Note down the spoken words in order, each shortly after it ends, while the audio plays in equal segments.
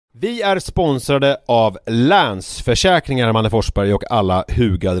Vi är sponsrade av Länsförsäkringar, Manne Forsberg och alla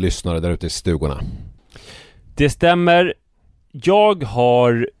hugade lyssnare där ute i stugorna. Det stämmer. Jag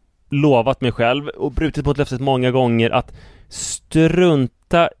har lovat mig själv och brutit mot löftet många gånger att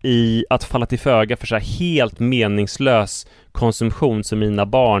strunta i att falla till föga för så här helt meningslös konsumtion som mina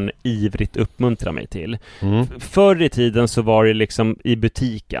barn ivrigt uppmuntrar mig till. Förr i tiden så var det liksom i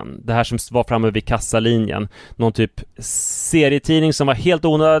butiken, det här som var framme vid kassalinjen, någon typ serietidning som var helt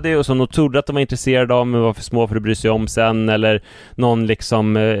onödig och som de trodde att de var intresserade av men var för små för att bry sig om sen, eller någon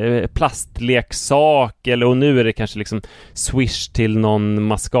liksom plastleksak, eller och nu är det kanske liksom Swish till någon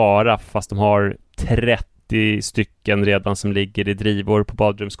mascara fast de har 30 stycken redan som ligger i drivor på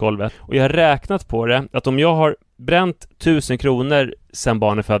badrumsgolvet. Och jag har räknat på det att om jag har bränt 1000 kronor sen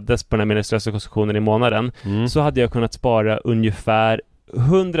barnet föddes på den här meningslösa konsumtionen i månaden, så hade jag kunnat spara ungefär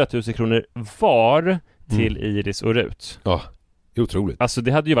 100 000 kronor var till Iris och Rut. Ja, otroligt. Alltså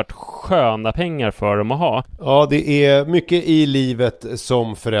det hade ju varit sköna pengar för dem att ha. Ja, det är mycket i livet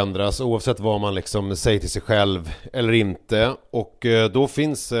som förändras oavsett vad man liksom säger till sig själv eller inte. Och då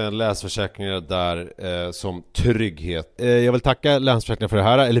finns Länsförsäkringar där som trygghet. Jag vill tacka Länsförsäkringar för det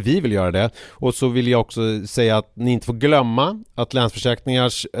här, eller vi vill göra det. Och så vill jag också säga att ni inte får glömma att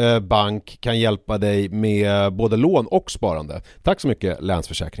Länsförsäkringars bank kan hjälpa dig med både lån och sparande. Tack så mycket,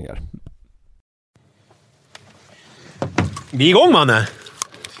 Länsförsäkringar. Vi är igång, Manne.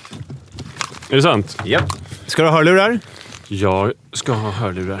 Är det sant? Japp. Ska du ha hörlurar? Jag ska ha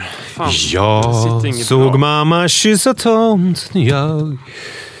hörlurar. Fan, jag såg mamma kyssa tomt.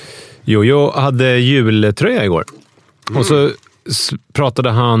 Jag hade jultröja igår. Och så pratade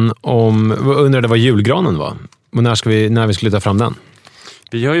han om, undrade vad julgranen var. Och när vi skulle ta fram den.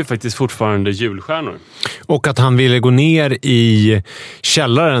 Vi har ju faktiskt fortfarande julstjärnor. Och att han ville gå ner i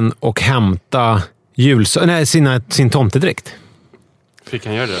källaren och hämta sin tomtedräkt. Fick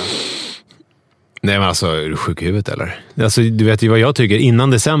han göra det då? Nej, men alltså, är du sjuk i huvudet eller? Alltså, du vet ju vad jag tycker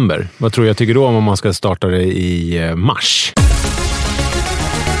innan december. Vad tror jag tycker då om man ska starta det i mars?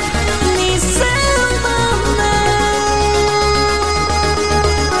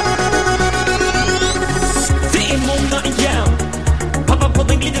 Det är många igen. Pappa på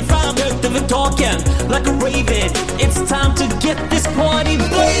den glider fram högt över taken. Like a raven, it's time to get this party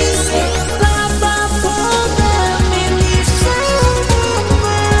blazing.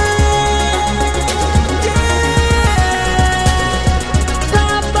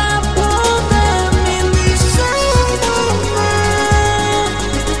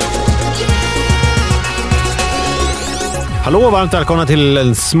 Hallå, varmt välkomna till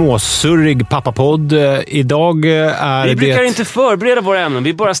en småsurrig pappapodd. Idag är vi brukar inte förbereda våra ämnen.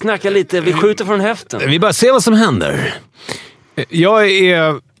 Vi bara snackar lite, vi skjuter från höften. Vi bara ser vad som händer.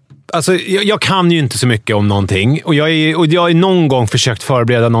 Jag kan ju inte så mycket om någonting. Och jag har någon gång försökt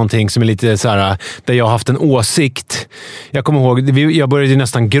förbereda någonting som är lite så här, där jag har haft en åsikt. Jag kommer ihåg, jag började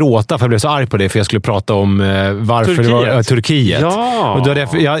nästan gråta för jag blev så arg på det, för jag skulle prata om varför Turkiet. Det var Turkiet. Ja. Och då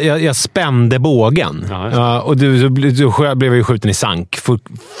jag spände bågen. Ja, och du blev ju skjuten i sank.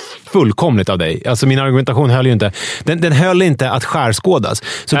 Fullkomligt av dig. Alltså min argumentation höll ju inte. Den höll inte att skärskådas.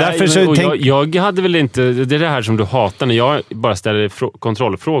 Så därför så jag hade väl inte, det är det här som du hatar när jag bara ställer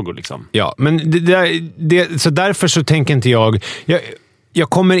kontrollfrågor liksom. Ja, men så därför så tänker inte jag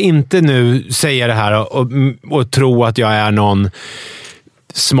kommer inte nu säga det här och tro att jag är någon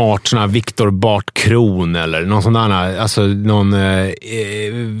smart sån här Viktor Bart Kron eller någon sån där, alltså någon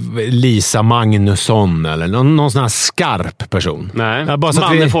Lisa Magnusson eller någon sån här skarp person. Nej,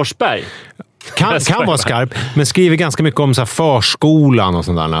 Manne Forsberg. Kan vara skarp, men skriver ganska mycket om så här förskolan och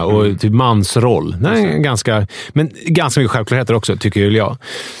sånt där, och typ mansroll. Nej, ganska mycket självklarheter också, tycker jag.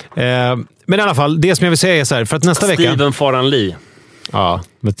 Men i alla fall, det som jag vill säga är så här, för att nästa vecka... Steven Faran Lee. Ja,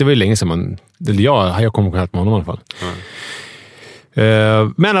 men det var ju länge sedan jag kom kontakt med honom i alla fall.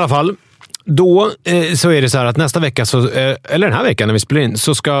 Men i alla fall, då så är det så här att nästa vecka, eller den här veckan när vi spelar in,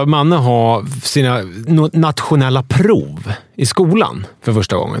 så ska Manne ha sina nationella prov i skolan för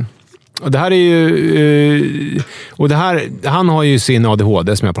första gången. Och det här är ju... han har ju sin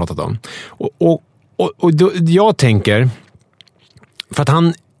ADHD som jag pratat om. Och då, jag tänker... För att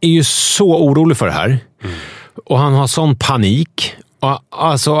han är ju så orolig för det här. Och han har sån panik.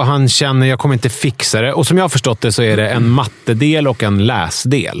 Alltså han känner, jag kommer inte fixa det. Och som jag har förstått det så är det en mattedel och en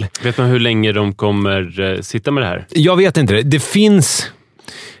läsdel. Vet man hur länge de kommer sitta med det här? Jag vet inte det. Det finns...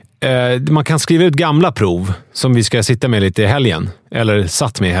 man kan skriva ut gamla prov som vi ska sitta med lite i helgen. Eller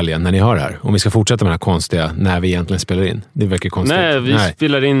satt med i helgen när ni hör det här. Om vi ska fortsätta med det här konstiga när vi egentligen spelar in. Det verkar konstigt. Nej, vi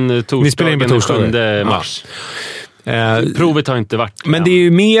spelar in torsdagen den 7 mars. Provet har inte varit... Men det är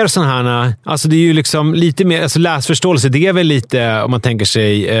ju mer sån här... Alltså det är ju liksom lite mer... Alltså läsförståelse, det är väl lite, om man tänker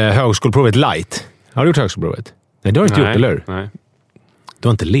sig, högskoleprovet light. Har du gjort högskoleprovet? Nej, det har du inte gjort, eller? Nej. Du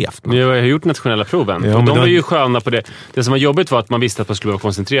har inte levt. Men jag har gjort nationella proven. Ja, och de var ju sköna på det. Det som var jobbigt var att man visste att man skulle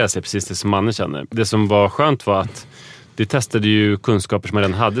koncentrera sig, precis det som mannen känner. Det som var skönt var att det testade ju kunskaper som man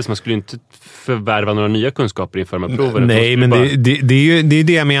redan hade, så man skulle inte förvärva några nya kunskaper inför de här proven. Nej, men det är ju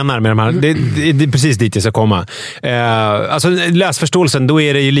det jag menar med de här. Det är precis dit jag ska komma. Alltså läsförståelsen, då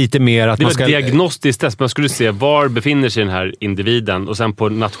är det ju lite mer att det man ska... Det var ett diagnostiskt test. Man skulle se var befinner sig den här individen, och sen på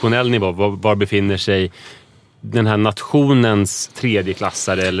nationell nivå, var befinner sig den här nationens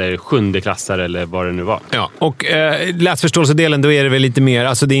 3D-klassare eller 7D-klassare eller vad det nu var. Ja, och läsförståelsedelen, då är det väl lite mer,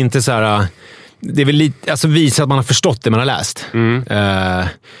 alltså det är inte så här... Det är väl lite, alltså visa att man har förstått det man har läst.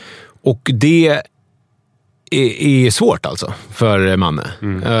 Och det är svårt alltså för Manne.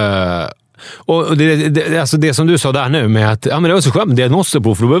 Och alltså det som du sa där nu med att men det var så skönt med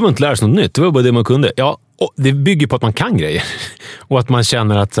diagnosprov, för då behöver man inte lära sig något nytt. Det var bara det man kunde. Ja, och det bygger på att man kan grejer. Och att man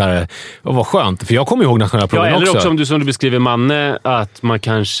känner att så här, vad skönt. För jag kommer ihåg nationella proven också. Eller också som du beskriver, Manne, att man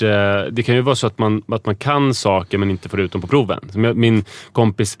kanske... Det kan ju vara så att man kan saker men inte får ut dem på proven. Som min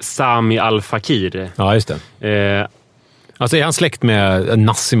kompis Sami Al-Fakir. Ja, just det. Alltså är han släkt med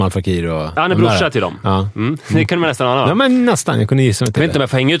Nassim Al-Fakir? Han är brorsa till dem. Ja. Det kan man nästan ana. Ja, men nästan. Jag kunde gissa mig till jag vet inte om jag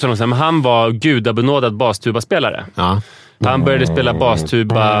får hänga ut honom sen, men han var gudabenådad bastubaspelare. Ja. Han började spela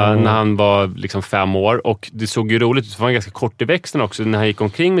bastuba när han var liksom 5 år, och det såg ju roligt ut, för han var ganska kort i växten också när han gick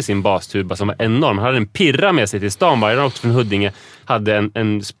omkring med sin bastuba som var enorm. Han hade en pirra med sig till stan, han också från Huddinge, hade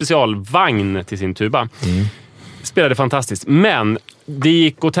en specialvagn till sin tuba. Spelade fantastiskt, men det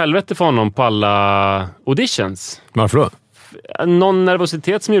gick åt helvete för honom på alla auditions. Varför då? Någon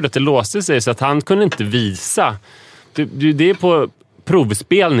nervositet som gjorde att det låste sig, så att han kunde inte visa. Det är på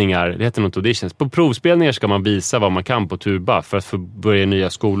provspelningar, det heter något auditions. På provspelningar ska man visa vad man kan på tuba för att få börja nya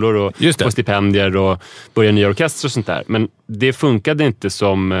skolor och få stipendier och börja nya orkester och sånt där. Men det funkade inte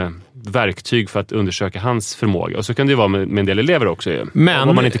som verktyg för att undersöka hans förmåga. Och så kan det ju vara med en del elever också. Men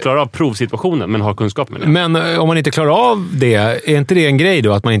om man inte klarar av provsituationen men har kunskap med det. Men om man inte klarar av det, är inte det en grej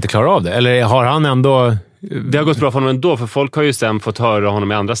då att man inte klarar av det? Eller har han ändå... Det har gått bra för honom ändå, för folk har ju sen fått höra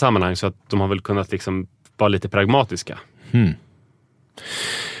honom i andra sammanhang, så att de har väl kunnat liksom vara lite pragmatiska.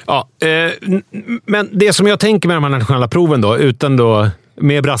 Ja, men det som jag tänker med de här nationella proven då, utan då,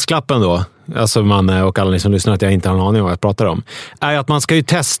 med brasklappen då, alltså man och alla ni som lyssnar att jag inte har någon aning om vad jag pratar om, är att man ska ju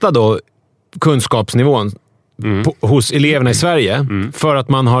testa då kunskapsnivån hos eleverna i Sverige, för att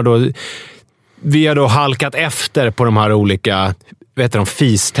man har då, vi har då halkat efter på de här olika, vad heter de,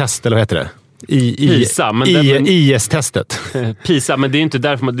 FIS-test eller vad heter det? PISA, men IS-testet. PISA, men det är inte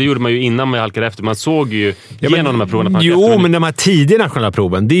därför det gjorde man ju innan man halkade efter. Man såg ju genom de här proven att man jo, efter, men de här tidiga nationella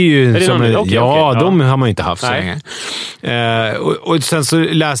proven, det är ju de har man ju inte haft så länge. Och sen så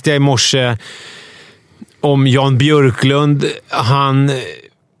läste jag i morse om Jan Björklund.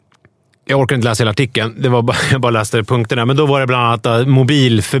 Jag orkar inte läsa hela artikeln. Jag bara läste punkterna. Men då var det bland annat att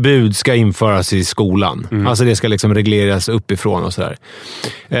mobilförbud ska införas i skolan. Alltså det ska liksom regleras uppifrån och sådär.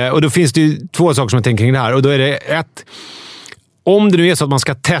 Och då finns det ju 2 saker som jag tänker kring det här. Och då är det ett... Om det nu är så att man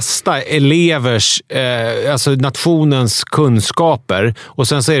ska testa elevers, alltså nationens kunskaper. Och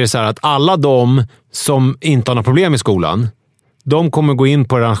sen så är det så här att alla de som inte har några problem i skolan, de kommer gå in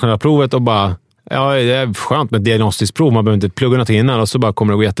på det nationella provet och bara... Ja, det är skönt med ett diagnostiskt prov. Man behöver inte plugga något innan och så bara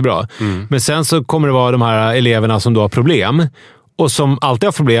kommer det gå jättebra. Men sen så kommer det vara de här eleverna som då har problem och som alltid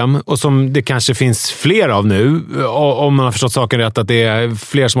har problem och som det kanske finns fler av nu. Om man har förstått saken rätt, att det är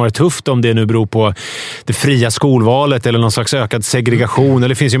fler som har det tufft, om det nu beror på det fria skolvalet eller någon slags ökad segregation. Eller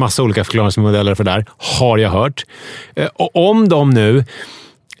det finns ju massa olika förklaringsmodeller för det där, har jag hört. Och om de nu,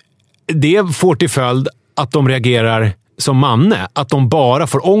 det får till följd att de reagerar som Manne, att de bara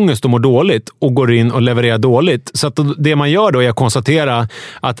får ångest och mår dåligt och går in och levererar dåligt. Så att det man gör då är att konstatera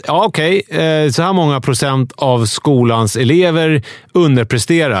att så här många procent av skolans elever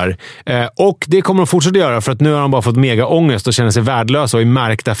underpresterar. Och det kommer de fortsätta göra, för att nu har de bara fått mega ångest och känner sig värdelösa och är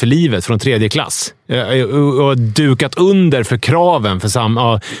märkta för livet från 3:e klass. Och dukat under för kraven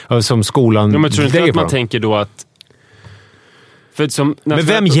för som skolan lägger på dem. Men tror inte att man tänker då att men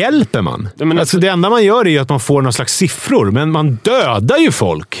vem hjälper man? Alltså det enda man gör är ju att man får någon slags siffror, men man dödar ju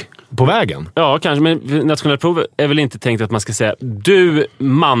folk. på vägen. Ja, kanske, men nationella prov är väl inte tänkt att man ska säga du,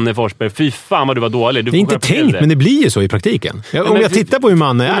 Manne Forsberg, fy fan vad du var dålig. Du det är inte tänkt, men det blir ju så i praktiken. Om jag tittar på hur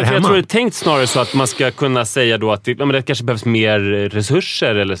Manne är hemma. Jag tror det är tänkt snarare så att man ska kunna säga då att det kanske behövs mer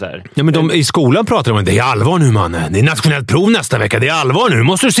resurser eller så här. Ja, men i skolan pratar de om det är allvar nu, Manne. Det är nationellt prov nästa vecka. Det är allvar nu.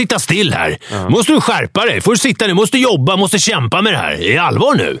 Måste du sitta still här. Måste du skärpa dig. Får du sitta ner. Måste jobba. Måste kämpa med det här. Det är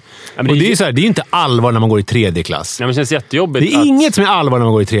allvar nu. Ja, och det är så här, det är inte allvar när man går i 3:e klass. Ja, men det känns jättejobbigt. Det är inget som är allvar när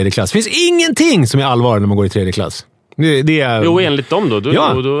man går i 3:e klass. Det finns ingenting som är allvar när man går i 3:e klass. Det är... Jo, enligt dem då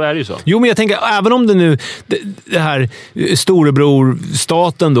är det ju så. Jo, men jag tänker, även om det nu det här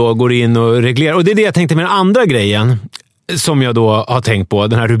storebror-staten då går in och reglerar. Och det är det jag tänkte med den andra grejen som jag då har tänkt på.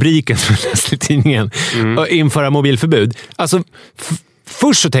 Den här rubriken som jag läste i tidningen. Införa mobilförbud. Alltså...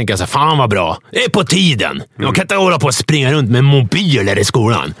 Först så tänker jag så här, fan vad bra. Det är på tiden. Jag kan inte hålla på att springa runt med mobiler i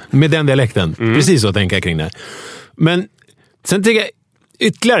skolan. Med den dialekten. Precis så tänker jag kring det. Men sen tänker jag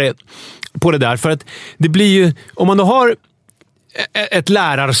ytterligare på det där. För att det blir ju, om man då har ett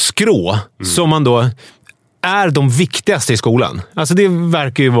lärarskrå som man då är de viktigaste i skolan. Alltså det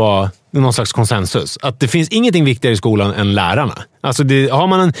verkar ju vara någon slags konsensus. Att det finns ingenting viktigare i skolan än lärarna. Alltså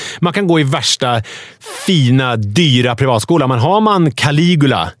man kan gå i värsta fina, dyra privatskola. Men har man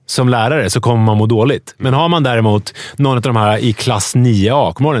Caligula som lärare så kommer man må dåligt. Men har man däremot någon av de här i klass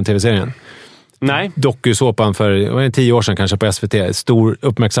 9A, kommer du den tv-serien? Nej. Dokusåpan för 10 år sedan kanske på SVT. Stor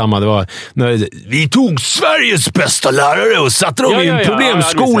uppmärksammad. Det var när vi tog Sveriges bästa lärare och satte dem i en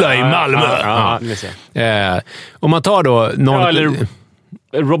problemskola i Malmö. Om man tar då någon... eller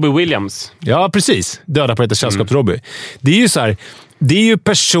Robbie Williams. Ja, precis. Döda på ett sällskaps-Robbie. Det är ju så här, det är ju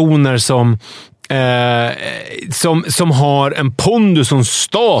personer som har en pondus och en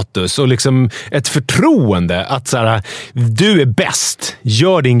status och liksom ett förtroende att så här, du är bäst,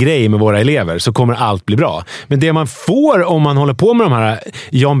 gör din grej med våra elever så kommer allt bli bra. Men det man får om man håller på med de här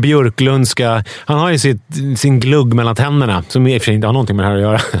Jan Björklundska, han har ju sin glugg mellan tänderna som i och för sig inte har någonting med det här att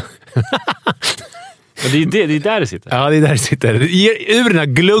göra. Det är där det sitter. Ja, det är där det sitter. Ur den här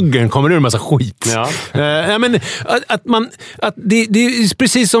gluggen kommer det en massa skit. Ja. Men det är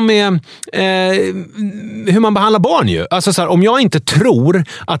precis som med hur man behandlar barn ju. Alltså så här, om jag inte tror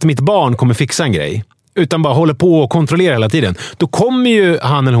att mitt barn kommer fixa en grej utan bara håller på och kontrollerar hela tiden, då kommer ju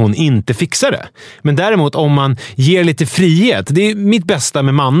han eller hon inte fixa det. Men däremot om man ger lite frihet, det är mitt bästa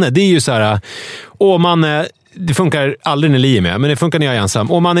med Manne, det är ju så här, det funkar aldrig när Li är med, men det funkar när jag är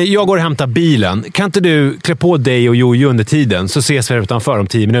ensam. Jag går och hämtar bilen. Kan inte du klä på dig och Jojo under tiden så ses vi utanför om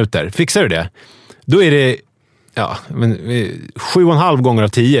 10 minuter? Fixar du det? Då är det 7,5 gånger av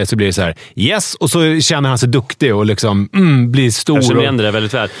 10 så blir det så här yes, och så känner han sig duktig och liksom blir stor. Jag känner igen det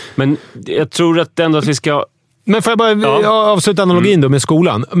väldigt väl. Men jag tror att ändå att vi ska... Men får jag bara avsluta analogin då med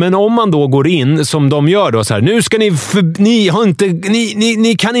skolan. Men om man då går in som de gör då så här, nu ska ni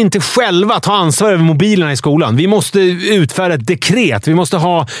kan inte själva ta ansvar över mobilerna i skolan. Vi måste utfärda ett dekret. Vi måste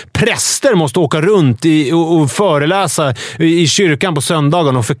ha präster måste åka runt och föreläsa i kyrkan på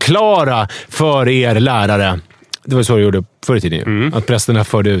söndagen och förklara för er lärare. Det var så jag gjorde förr i tiden. Att prästerna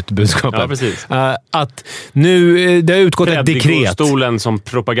förde ut budskapet. Ja, precis. Att nu det har utgått ett dekret. Stolen som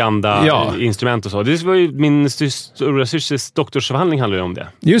propagandainstrument och så. Det var ju min stora systers doktorsavhandling handlar ju om det.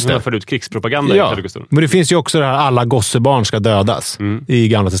 Just det. Jag förde ut krigspropaganda i Predikostolen. Men det finns ju också det här alla gossebarn ska dödas i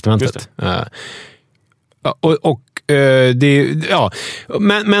Gamla testamentet.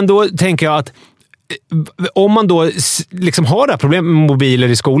 Men då tänker jag att om man då liksom har det här problemet med mobiler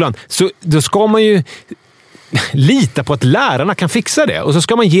i skolan, så då ska man ju lita på att lärarna kan fixa det. Och så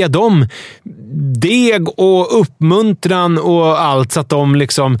ska man ge dem deg och uppmuntran och allt så att de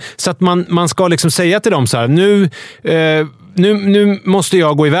liksom, så att man ska liksom säga till dem så här, nu måste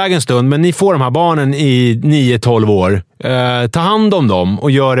jag gå iväg en stund, men ni får de här barnen i 9-12 år. Ta hand om dem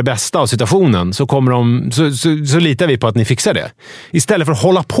och gör det bästa av situationen, så kommer så litar vi på att ni fixar det. Istället för att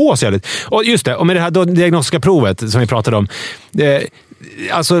hålla på så jävligt. Och just det, och med det här diagnostiska provet som vi pratade om.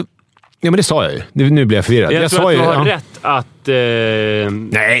 Ja, men det sa jag ju. Nu blir jag förvirrad. Jag tror att du har rätt att...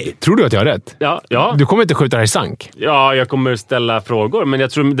 Nej, tror du att jag har rätt? Ja. Du kommer inte skjuta det här i sank? Ja, jag kommer ställa frågor. Men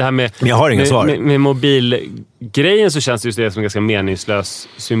jag tror det här med... Jag har inga svar. Med mobilgrejen så känns det just det som en ganska meningslös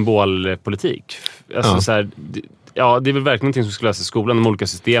symbolpolitik. Alltså så här... Ja, det är väl verkligen någonting som ska lösa skolan, de olika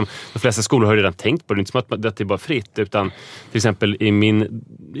system. De flesta skolor har redan tänkt på det. Det är inte som att det är bara fritt, utan till exempel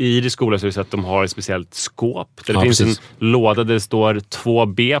i skolan så är det så att de har ett speciellt skåp. Där det finns en låda där det står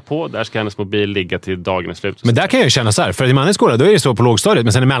 2B på. Där ska hennes mobil ligga till dagen är slut. Men där kan jag känna så här, för i Mannes skola då är det så på lågstadiet,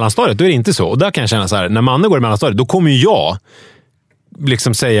 men sen i mellanstadiet då är det inte så. Och där kan jag känna så här, när Manne går i mellanstadiet, då kommer jag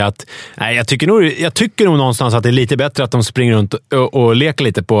liksom säga att nej, jag tycker nog någonstans att det är lite bättre att de springer runt och leker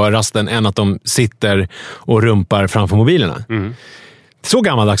lite på rasten än att de sitter och rumpar framför mobilerna. Så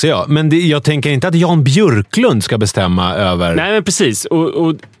gammaldags är jag. Men jag tänker inte att Jan Björklund ska bestämma över... Nej, men precis.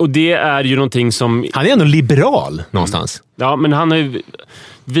 Och det är ju någonting som... Han är ändå liberal någonstans. Ja, men han har ju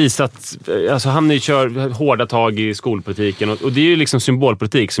visat... Alltså han kör hårda tag i skolpolitiken. Och det är ju liksom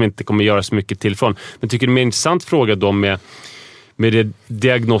symbolpolitik som inte kommer göra så mycket till från. Men tycker det är en mer intressant fråga då med det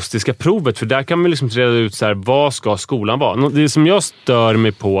diagnostiska provet. För där kan man liksom reda ut så här, vad ska skolan vara? Det som jag stör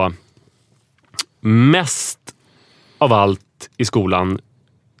mig på mest av allt i skolan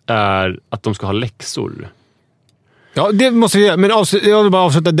är att de ska ha läxor. Ja, det måste vi göra. Men jag vill bara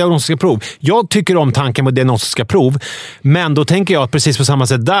avsluta diagnostiska prov. Jag tycker om tanken på diagnostiska prov, men då tänker jag att precis på samma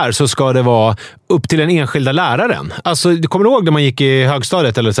sätt där så ska det vara upp till den enskilda läraren. Alltså, du kommer ihåg när man gick i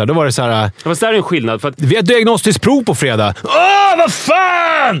högstadiet eller så här, då var det så här... Fast det är en skillnad för att... Vi har diagnostiskt prov på fredag. Vad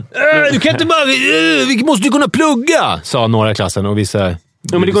fan! Du kan inte bara... Vi måste ju kunna plugga, sa några i klassen och vissa...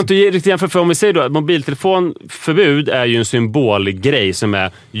 Ja, men det går inte riktigt jämföra, för om vi säger då att mobiltelefonförbud är ju en symbolgrej som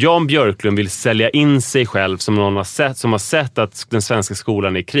är Jan Björklund vill sälja in sig själv som någon har sett att den svenska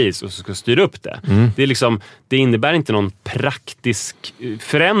skolan är i kris och ska styra upp det. Det är liksom, det innebär inte någon praktisk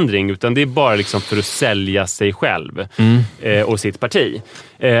förändring, utan det är bara liksom för att sälja sig själv och sitt parti.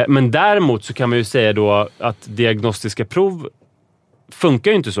 Men däremot så kan man ju säga då att diagnostiska prov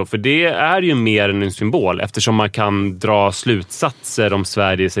funkar ju inte så, för det är ju mer än en symbol eftersom man kan dra slutsatser om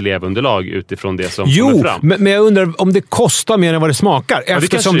Sveriges elevunderlag utifrån det som kommer fram. Men jag undrar om det kostar mer än vad det smakar,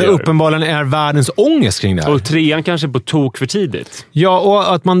 eftersom det uppenbarligen är världens ångest kring det här. Och 3:an kanske på tok för tidigt. Ja,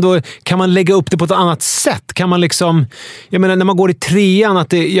 och att man då kan man lägga upp det på ett annat sätt. Kan man liksom, jag menar när man går i 3:an,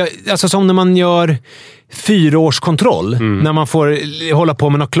 att alltså som när man gör 4-årskontroll. När man får hålla på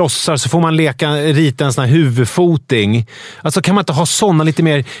med några klossar så får man rita en sån här huvudfoting. Alltså kan man inte ha såna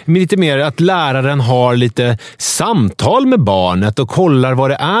lite mer att läraren har lite samtal med barnet och kollar vad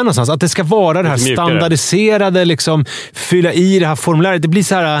det är någonstans. Att det ska vara det här standardiserade, liksom fylla i det här formuläret. Det blir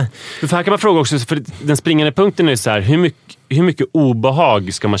så här... För här kan man fråga också, för den springande punkten är så här, hur mycket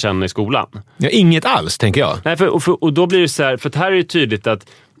obehag ska man känna i skolan? Ja, inget alls, tänker jag. Nej, och då blir det så här, för här är det tydligt att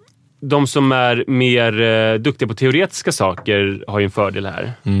de som är mer duktiga på teoretiska saker har ju en fördel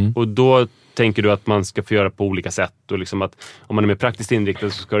här. Och då tänker du att man ska få göra på olika sätt. Och liksom att om man är mer praktiskt inriktad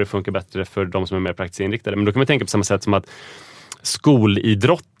så ska det funka bättre för de som är mer praktiskt inriktade. Men då kan man tänka på samma sätt som att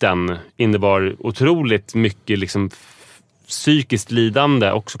skolidrotten innebar otroligt mycket liksom psykiskt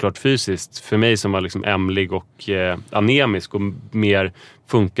lidande och såklart fysiskt. För mig som var liksom ämlig och anemisk och mer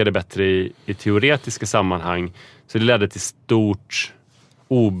funkade bättre i teoretiska sammanhang. Så det ledde till stort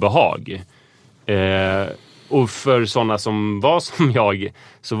obehag. Och för sådana som var som jag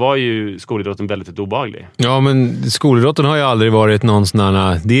så var ju skolidrotten väldigt obehaglig. Ja, men skolidrotten har ju aldrig varit någon sån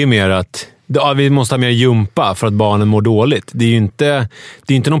här... Det är mer att vi måste ha mer jumpa för att barnen mår dåligt. Det är ju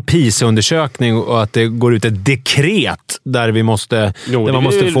inte någon PISA-undersökning och att det går ut ett dekret där vi måste... där man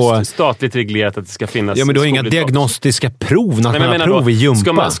måste få statligt reglerat att det ska finnas... Ja, men du har inga diagnostiska prov, nationella prov i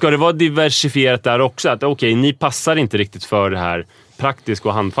jumpa. Ska det vara diversifierat där också? Att okej, ni passar inte riktigt för det här praktiskt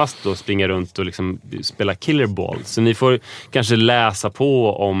och handfast och springa runt och liksom spela killerball. Så ni får kanske läsa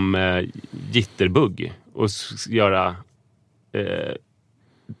på om jitterbug och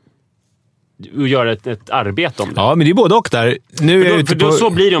göra ett arbete om det. Ja, men det är både och där. Så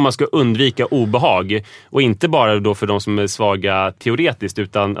blir det om man ska undvika obehag. Och inte bara då för de som är svaga teoretiskt,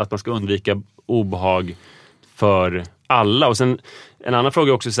 utan att man ska undvika obehag för alla. Och sen en annan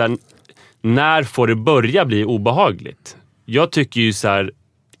fråga också så här, när får det börja bli obehagligt? Jag tycker ju så här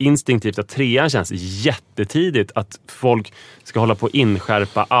instinktivt att 3:an känns jättetidigt, att folk ska hålla på att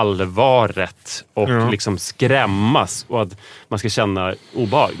inskärpa allvaret och liksom skrämmas och att man ska känna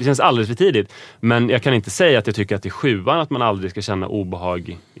obehag. Det känns alldeles för tidigt, men jag kan inte säga att jag tycker att i 7:an att man aldrig ska känna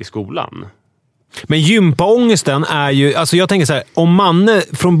obehag i skolan. Men gympaångesten är ju... Alltså jag tänker så här, om Manne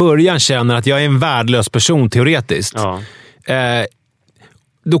från början känner att jag är en värdelös person teoretiskt,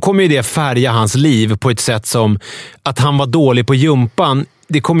 då kommer ju det färga hans liv på ett sätt som att han var dålig på gympan.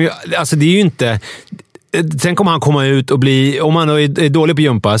 Det kommer ju... Alltså det är ju inte... Sen kommer han komma ut och bli... Om han är dålig på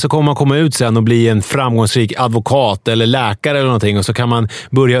gympa så kommer han komma ut sen och bli en framgångsrik advokat eller läkare eller någonting. Och så kan man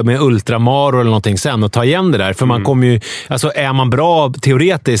börja med ultramaro eller någonting sen och ta igen det där. För man kommer ju... Alltså är man bra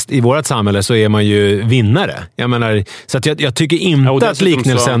teoretiskt i vårt samhälle så är man ju vinnare. Jag menar... Så att jag tycker inte att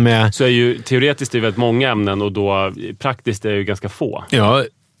liknelsen med... Så är ju teoretiskt väldigt många ämnen och då praktiskt är ju ganska få. Ja,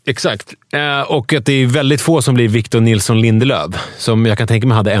 exakt. Och att det är väldigt få som blir Victor Nilsson Lindelöf. Som jag kan tänka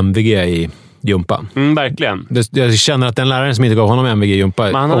mig hade MVG i... jumpa. Verkligen. Jag känner att den läraren som inte gav honom MVG i jumpa...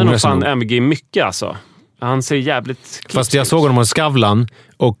 Men han hade nog fan MVG mycket alltså. Han ser jävligt... Fast jag såg honom på Skavlan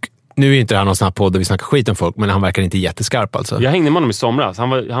och nu är inte det här någon snabb podd där vi snackar skit om folk, men han verkar inte jätteskarp alltså. Jag hängde med honom i somras. Han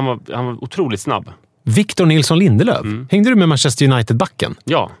var otroligt snabb. Victor Nilsson Lindelöf. Hängde du med Manchester United-backen?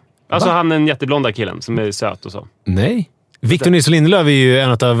 Ja. Alltså han är en jätteblonda killen som är söt och så. Nej. Victor Nilsson Lindelöf är ju en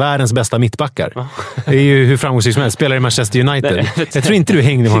av världens bästa mittbackar. Det är ju hur framgångsrik som helst. Spelar i Manchester United. Nej, jag tror inte du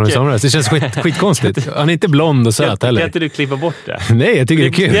hängde med honom i somras. Det känns skitkonstigt. Han är inte blond och söt heller. Kan inte du klippa bort det? Nej, jag tycker det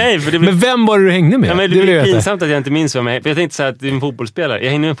är kul. Nej, för det blir... Men vem var du hängde med? Ja, men det blir pinsamt att jag inte minns vem jag är. För jag tänkte så här att det är en fotbollsspelare.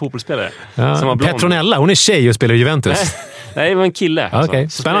 Jag hängde med en fotbollsspelare som var blond. Petronella, hon är tjej och spelar i Juventus. Nej, det var en kille. Okay.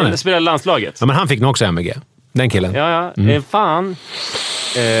 Spännande. Spelar landslaget. Ja, men han fick nog också MVG. Den killen. Ja. Fan.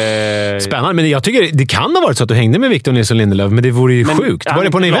 Spännande, men jag tycker det kan ha varit så att du hängde med Victor Nilsson Lindelöf, men det vore ju sjukt. Var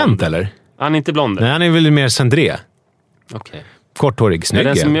det på en event eller? Han är inte blond. Nej, han är väl mer Cendré. Okej. Korthårig, snygg.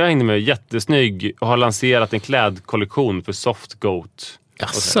 Den som jag hängde med är jättesnygg och har lanserat en klädkollektion för Soft Goat.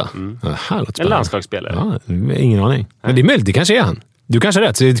 Jaså? En landslagsspelare. Ja, ingen aning. Men det är möjligt, det kanske är han. Du kanske är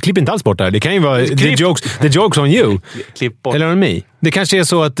rätt, så klipp inte alls bort där. Det kan ju vara the jokes on you. Klipp bort. Eller on me. Det kanske är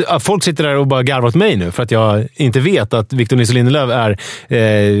så att folk sitter där och bara garvar åt mig nu för att jag inte vet att Victor Nilsson Lindelöf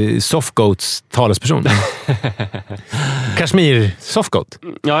är Softgoats talesperson. Kashmir Softgoat.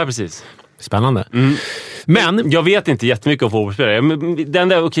 Ja, precis. Spännande. Men jag vet inte jättemycket om fotbollsspelare. Den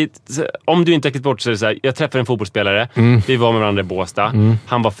där, om du inte har klippt bort så är det så här, jag träffade en fotbollsspelare. Vi var med varandra i Båstad.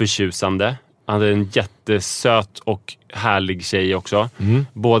 Han var förtjusande. Han hade en jättesöt och härlig tjej också.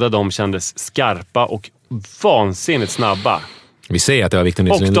 Båda de kändes skarpa och vansinnigt snabba. Vi säger att det var Victor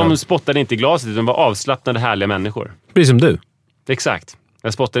Nilsson Lindelöf. Och de spottade inte i glaset, de var avslappnade, härliga människor. Precis som du. Exakt.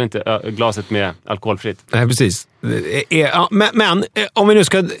 Jag spottade inte glaset med alkoholfritt. Nej, precis. Men om vi nu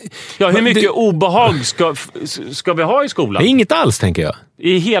ska... Ja, hur mycket obehag ska vi ha i skolan? Inget alls, tänker jag.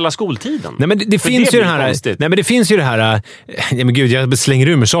 I hela skoltiden. Nej, men det finns ju det här... Konstigt. Nej, men det finns ju det här... Nej, men gud, jag slänger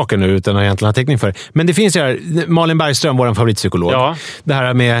ur med saker nu utan att egentligen ha täckning för det. Men det finns ju det här... Malin Bergström, vår favoritpsykolog. Ja. Det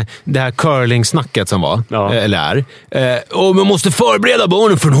här med det här curling-snacket som var. Ja. Eller är. Och man måste förbereda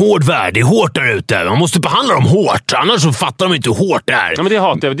barnen för en hård värld. Det är hårt där ute. Man måste behandla dem hårt. Annars så fattar de inte hur hårt det är. Ja, men det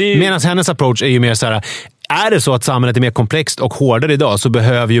hatar jag. Medan hennes approach är ju mer så här... Är det så att samhället är mer komplext och hårdare idag så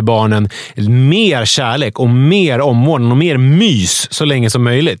behöver ju barnen mer kärlek och mer omvårdnad och mer mys så länge som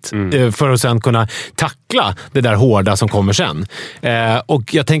möjligt för att sedan kunna tackla det där hårda som kommer sen.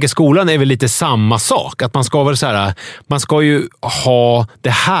 Och jag tänker skolan är väl lite samma sak. Att man ska väl så här, man ska ju ha det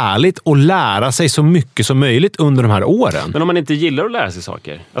härligt och lära sig så mycket som möjligt under de här åren. Men om man inte gillar att lära sig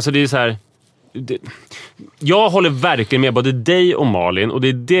saker. Alltså det är så här... Jag håller verkligen med både dig och Malin, och det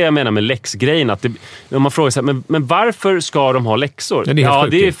är det jag menar med läxgrejen, att om man frågar så här, men varför ska de ha läxor? Ja,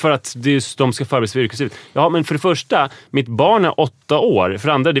 det är för att de ska förbereda sig för yrkeslivet. Ja, men för det första, mitt barn är 8 år. För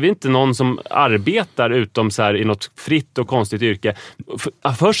det andra, det är inte någon som arbetar utom så här i något fritt och konstigt yrke.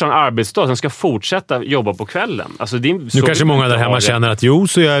 Först har en arbetsdag, sen ska fortsätta jobba på kvällen. Alltså, det är nu kanske många där hemma känner att jo,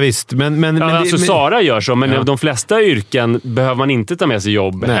 så gör jag visst. Men alltså Sara gör så, men de flesta yrken behöver man inte ta med sig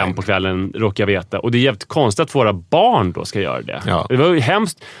jobb hem på kvällen, råkar jag veta. Och det är jävligt konstigt att våra barn då ska göra det. Ja. Det var ju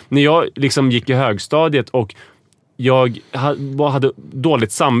hemskt när jag liksom gick i högstadiet och jag hade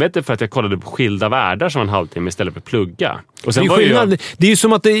dåligt samvete för att jag kollade på Skilda världar som en halvtimme istället för att plugga. Och sen det är ju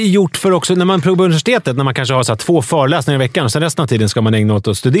som att det är gjort för också när man pluggar på universitetet, när man kanske har så här 2 föreläsningar i veckan och sen resten av tiden ska man ägna åt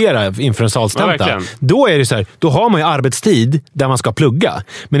att studera inför en salstenta. Ja, då är det så här, då har man ju arbetstid där man ska plugga.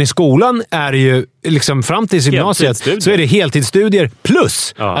 Men i skolan är det ju liksom fram till gymnasiet så är det heltidsstudier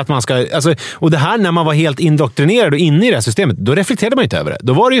plus att man ska... Alltså, och det här när man var helt indoktrinerad och inne i det här systemet, då reflekterade man inte över det.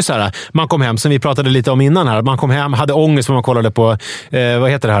 Då var det ju så här, man kom hem, som vi pratade lite om innan här, man kom hem, hade ångest för man kollade på, vad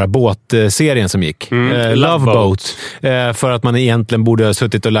heter det här, båtserien som gick? Love Boat. För att man egentligen borde ha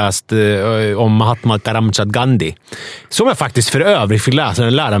suttit och läst om Mahatma Karamchand Gandhi. Som jag faktiskt för övrigt fick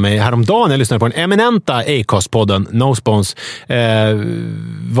lära mig häromdagen när jag lyssnade på den eminenta Acast-podden No Spons.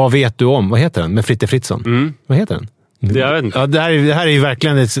 Vad vet du om? Vad heter den? Med Fritte Fritzson. Vad heter den? Jag vet inte. Ja, det här är ju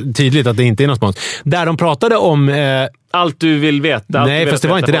verkligen tydligt att det inte är någon spons. Där de pratade om... allt du vill veta. Nej, fast det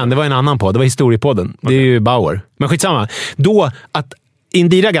var inte den. Det var en annan podd. Det var historiepodden. Okay. Det är ju Bauer. Men skitsamma. Då att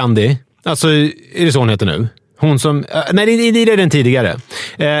Indira Gandhi, alltså är det så hon heter nu? Hon som... Nej, Indira är den tidigare.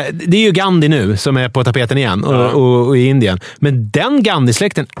 Det är ju Gandhi nu som är på tapeten igen och i Indien. Men den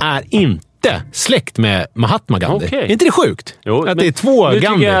Gandhi-släkten är inte släkt med Mahatma Gandhi. Okay. Är inte det sjukt? Jo, att det är 2 Gandhi.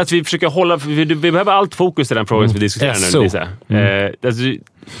 Nu tycker jag att vi försöker hålla... Vi behöver allt fokus i den frågan som vi diskuterar nu.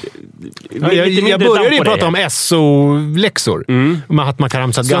 Jag började ju prata om SO-läxor. Mahatma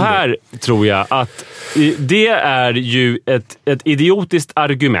Karamchand Gandhi. Så här tror jag att det är ju ett idiotiskt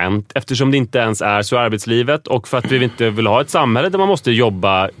argument eftersom det inte ens är så i arbetslivet och för att vi inte vill ha ett samhälle där man måste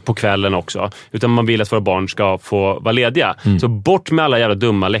jobba på kvällen också. Utan man vill att våra barn ska få vara lediga. Så bort med alla jävla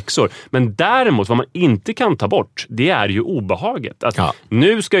dumma läxor. Men däremot vad man inte kan ta bort, det är ju obehaget. Att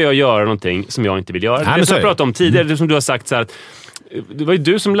nu ska jag göra någonting som jag inte vill göra. Det som jag pratade om tidigare, det som du har sagt så här, Det var ju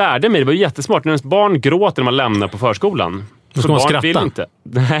du som lärde mig. Det var ju jättesmart. När ens barn gråter när man lämnar på förskolan. Då ska man skratta. Vill inte.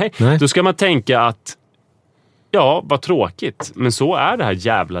 Nej, då ska man tänka att ja, vad tråkigt. Men så är det här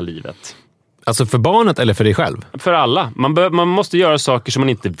jävla livet. Alltså för barnet eller för dig själv? För alla. Man måste göra saker som man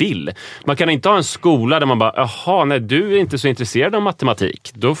inte vill. Man kan inte ha en skola där man bara, jaha, nej, du är inte så intresserad av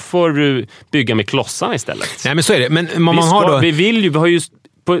matematik. Då får du bygga med klossarna istället. Nej, men så är det. Men vi har ju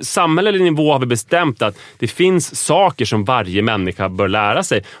på samhällelig nivå har vi bestämt att det finns saker som varje människa bör lära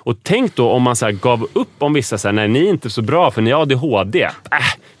sig. Och tänk då om man så här gav upp om vissa så här, nej, ni är inte så bra för ni har ADHD.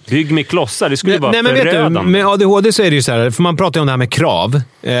 Bygg med klossar, det skulle vara förödande. Vet du, med ADHD så är det ju så här, för man pratar ju om det här med krav.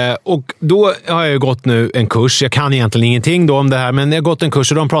 Och då har jag ju gått nu en kurs, jag kan egentligen ingenting då om det här, men jag har gått en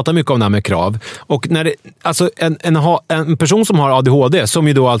kurs och de pratar mycket om det här med krav. Och när det, alltså en person som har ADHD, som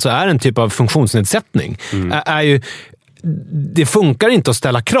ju då alltså är en typ av funktionsnedsättning, är ju det funkar inte att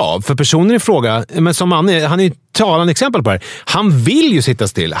ställa krav. För personen i fråga, men som han är ju ett talande exempel på det här. Han vill ju sitta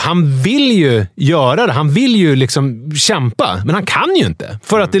still. Han vill ju göra det. Han vill ju liksom kämpa. Men han kan ju inte.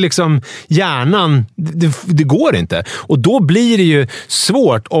 För att det liksom, hjärnan, det går inte. Och då blir det ju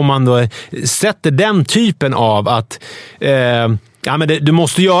svårt om man då sätter den typen av att ja, men du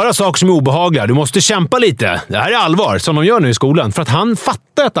måste göra saker som är obehagliga. Du måste kämpa lite. Det här är allvar, som de gör nu i skolan. För att han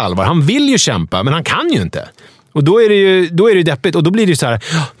fattar ett allvar. Han vill ju kämpa, men han kan ju inte. Och då är det ju deppigt. Och då blir det ju så här,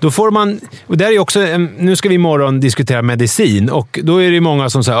 då får man, och där är också, nu ska vi imorgon diskutera medicin, och då är det många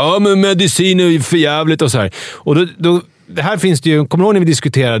som säger, ja men medicin är ju för jävligt och så här. Och då det här finns det ju, kommer du ihåg när vi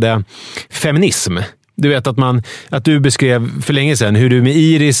diskuterade feminism? Du vet att du beskrev för länge sedan hur du med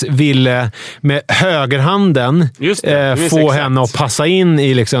Iris ville med högerhanden få henne att passa in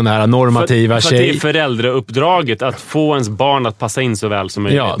i liksom det här normativa för att det är föräldrauppdraget att få ens barn att passa in så väl som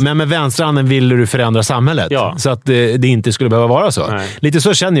möjligt. Ja, men med vänsterhanden ville du förändra samhället. Ja. Så att det inte skulle behöva vara så. Nej. Lite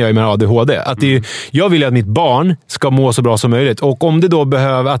så känner jag ju med ADHD. Att jag vill att mitt barn ska må så bra som möjligt. Och om det då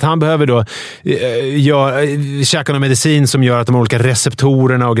behöver, att han behöver då käka någon medicin som gör att de olika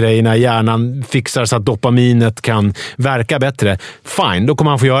receptorerna och grejerna i hjärnan fixar så att dopaminet kan verka bättre. Fine, då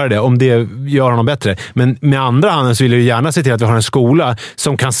kommer han få göra det om det gör honom bättre. Men med andra handen så vill jag gärna se till att vi har en skola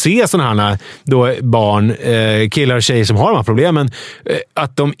som kan se sådana här då barn, killar och tjejer som har de här problemen.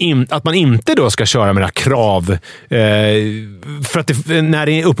 Att man inte då ska köra med det här krav för att när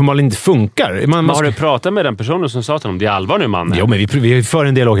det uppenbarligen inte funkar. Men har du pratat med den personen som sa till honom, det är allvar nu man? Jo, men vi för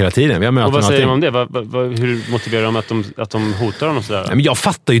en dialog hela tiden. Och vad säger de om det? Hur motiverar de att de hotar honom sådär? Men jag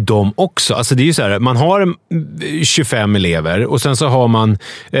fattar ju dem också. Alltså det är ju så här, man har 25 elever och sen så har man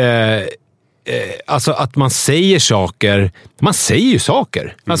alltså att man säger saker. Man säger ju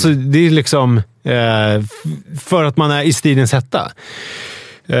saker. Alltså det är liksom för att man är i stridens hetta.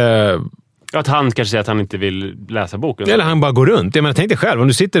 Att han kanske säger att han inte vill läsa boken. Eller han bara går runt. Jag menar, tänk dig själv, om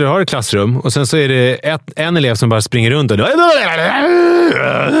du sitter och har ett klassrum och sen så är det en elev som bara springer runt och då är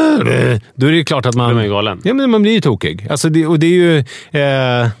det ju klart att man... Blir man galen. Ja, men man blir ju tokig. Alltså det är ju...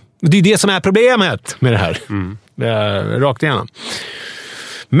 det är det som är problemet med det här. Rakt igenom.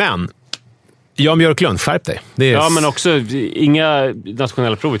 Men Jan Björklund, skärp dig. Ja, men också inga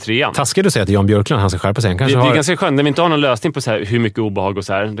nationella prov i 3:an. Taskigt att säga till Jan Björklund han ska skärpa sig. Det är ganska skönt när vi inte har någon lösning på så här hur mycket obehag och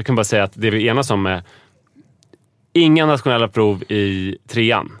så här. Då kan bara säga att det vi enas om är inga nationella prov i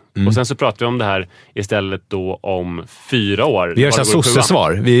 3:an. Och sen så pratar vi om det här istället då om 4 år. Vi gör så här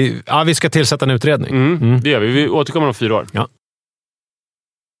sosse-svar. Vi ska tillsätta en utredning. Det gör vi. Vi återkommer om 4 år. Ja.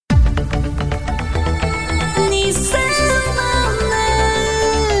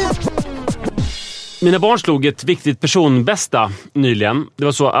 Mina barn slog ett viktigt personbästa nyligen. Det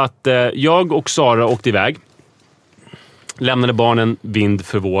var så att jag och Sara åkte iväg. Lämnade barnen vind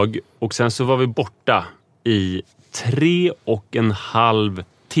för våg. Och sen så var vi borta i 3,5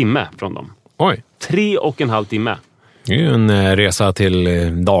 timme från dem. Oj. 3,5 timme. Det är ju en resa till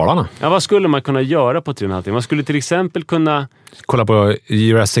Dalarna. Ja, vad skulle man kunna göra på 3,5 timmar? Man skulle till exempel kunna... Kolla på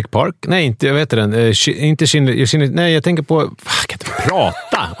Jurassic Park. Nej, inte, jag vet den. Inte Schindler. Nej, jag tänker på... Jag kan inte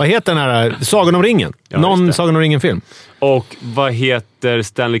prata. Vad heter den här? Sagan om ringen. Ja, någon Sagan om ringen-film. Och vad heter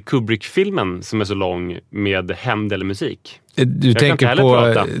Stanley Kubrick-filmen som är så lång med hämnd eller musik? Du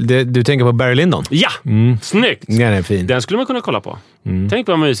tänker på Barry Lyndon? Ja! Snyggt! Ja, den är fin. Den skulle man kunna kolla på. Tänk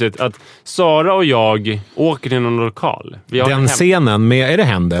på vad mysigt att Sara och jag åker till någon lokal. Den scenen med, är det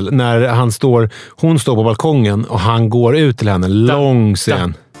Händel? När hon står på balkongen och han går ut till henne. Lång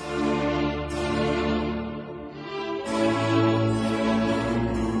scen.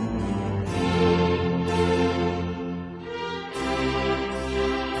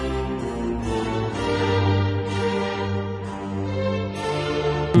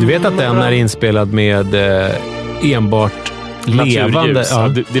 Du vet att den är inspelad med enbart levande... Ja,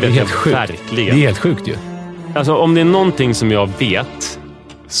 det är helt sjukt. Det är helt sjukt ju. Alltså om det är någonting som jag vet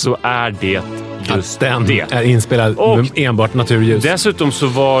så är det just den det. är inspelad Och enbart naturljus. dessutom så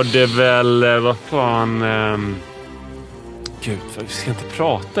var det väl, vad fan... Gud, vi ska inte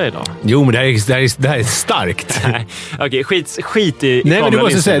prata idag. Jo, men det här är starkt. Nej, okej, skit i Nej, men du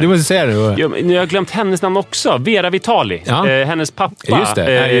måste säga det. Jo, men jag har glömt hennes namn också. Vera Vitali. Ja. Hennes pappa Just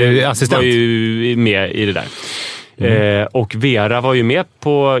det, är ju assistent. var ju med i det där. Och Vera var ju med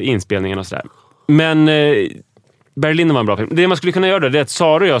på inspelningen och sådär. Men Berlin var en bra film. Det man skulle kunna göra då, det är att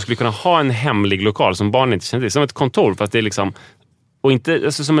Sara och jag skulle kunna ha en hemlig lokal som barnen inte känner till. Som ett kontor, fast det är liksom... Och inte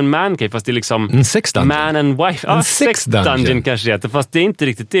alltså, som en mancave, fast det är liksom... En sex dungeon. Man and wife. Ja, sex dungeon kanske heter. Fast det är inte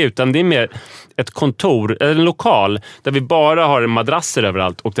riktigt det, utan det är mer ett kontor, eller en lokal, där vi bara har madrasser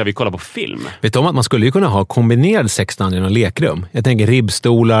överallt och där vi kollar på film. Vet du om att man skulle ju kunna ha kombinerad sex dungeon och lekrum? Jag tänker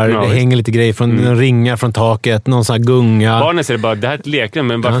ribbstolar, det hänger lite grejer från ringar från taket, någon sån här gunga. Barnen säger bara, det här är ett lekrum,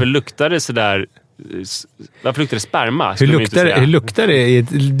 men varför luktar det sådär... Varför luktar det sperma? Hur luktar det?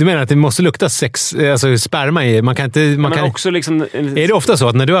 Du menar att det måste lukta sex, alltså sperma i? Man kan inte... Man kan, också liksom, är det ofta så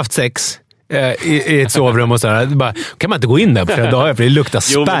att när du har haft sex i ett sovrum och sådär, bara, kan man inte gå in där på flera dagar för det luktar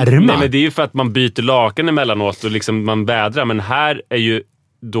sperma? Nej, men det är ju för att man byter lakan emellanåt och liksom man vädrar, men här är ju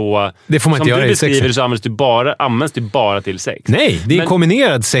då... Det får man inte göra i sex. Som du beskriver så används det bara till sex. Nej, det är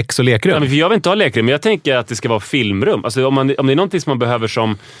kombinerad sex och lekrum. Ja, men för jag vill inte ha lekrum, men jag tänker att det ska vara filmrum. Alltså om det är någonting som man behöver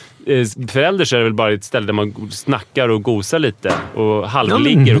som förälder, så är det väl bara ett ställe där man snackar och gosar lite och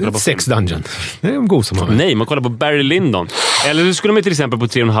halvligger och kollar på sex film. Dungeon. Det är en gosar man. Nej, man kollar på Barry Lyndon. Eller så skulle man till exempel på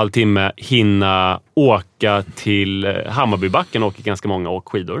 3,5 timme hinna åka till Hammarbybacken och åka ganska många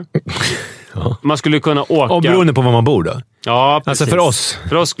åkskidor. Ja. Man skulle kunna åka... Och beroende på var man bor då? Ja, precis. Alltså för oss.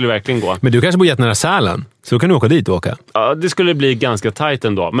 För oss skulle det verkligen gå. Men du kanske bor jättenära Sälen, så då kan du åka dit och åka. Ja, det skulle bli ganska tajt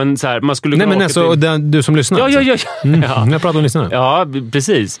ändå. Men så här, man skulle kunna Nej, men åka alltså, till... du som lyssnar. Ja. Jag pratar om lyssnarna. Ja,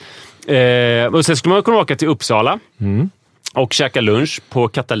 precis. Och sen skulle man kunna åka till Uppsala och käka lunch på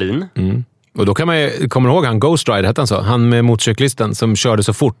Katalin. Och då kan man ju, kommer du ihåg han Ghost Rider, hette han så? Han med motorcyklisten som körde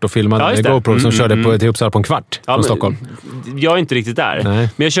så fort och filmade med GoPro som körde till Uppsala på en kvart från Stockholm. Jag är inte riktigt där. Nej.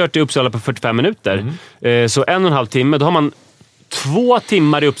 Men jag körde till Uppsala på 45 minuter. Så 1,5 timme, då har man 2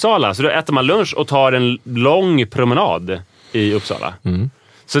 timmar i Uppsala. Så då äter man lunch och tar en lång promenad i Uppsala.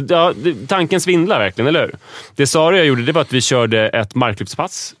 Så ja, tanken svindlar verkligen, eller hur? Det Sara och jag gjorde, det var att vi körde ett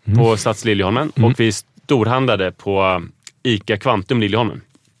markklippspass på Stads Liljeholmen och vi storhandlade på ICA Kvantum Liljeholmen.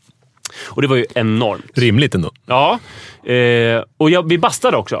 Och det var ju enormt. Rimligt ändå. Ja, och vi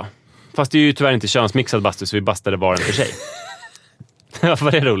bastade också. Fast det är ju tyvärr inte könsmixad bastu, så vi bastade var en för sig.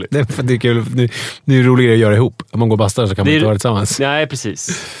 Var det roligt? Det är kul. Det är roligare att göra ihop. Om man går och bastar så kan man inte vara tillsammans. Nej,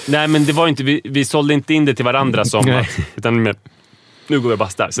 precis. Nej, men det var inte, vi sålde inte in det till varandra som utan nu går vi och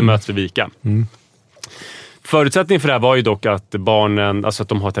bastar, så möts vi vika. Förutsättningen för det här var ju dock att barnen, alltså att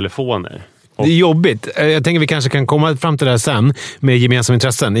de har telefoner. Det är jobbigt. Jag tänker vi kanske kan komma fram till det här sen med gemensamma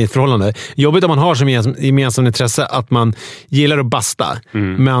intressen i ett förhållande. Jobbigt om man har som gemensamt intresse att man gillar att basta,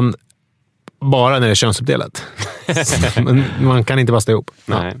 men bara när det är könsuppdelat. Men man kan inte basta ihop.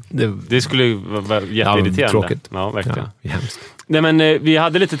 Nej, det skulle vara jätteirriterande. Tråkigt. Ja, verkligen. Ja, hemskt. Nej, men vi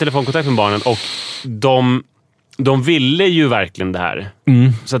hade lite telefonkontakt med barnen och de ville ju verkligen det här.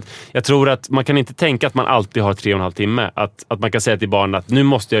 Så att jag tror att man kan inte tänka att man alltid har 3,5 timme. Att man kan säga till barnen att nu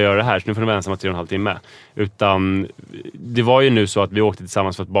måste jag göra det här, så nu får de vara ensamma 3,5 timme. Utan det var ju nu så att vi åkte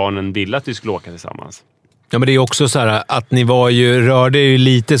tillsammans för att barnen ville att vi skulle åka tillsammans. Ja, men det är också så här att ni rörde ju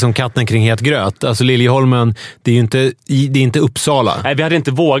lite som katten kring het gröt. Alltså Liljeholmen, det är inte Uppsala. Nej, vi hade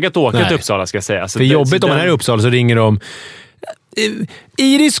inte vågat åka till Uppsala, ska jag säga. Så för jobbigt om man är i Uppsala så ringer de...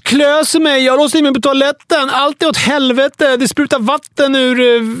 Iris klöser mig, jag låste in mig på toaletten. Allt är åt helvete, det sprutar vatten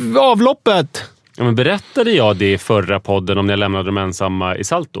ur avloppet. Ja, men berättade jag det i förra podden om när jag lämnade dem ensamma i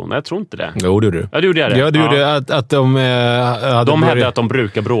Salto? Nej, jag tror inte det. Jo, det gjorde du. Ja, det gjorde jag det. Ja, du gjorde att de... de hävdar att de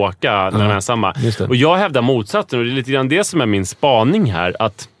brukar bråka när de är ensamma. Och jag hävdar motsatsen, och det är lite grann det som är min spaning här.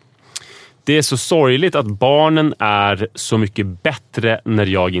 Att det är så sorgligt att barnen är så mycket bättre när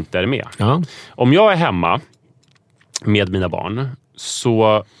jag inte är med. Ja. Om jag är hemma med mina barn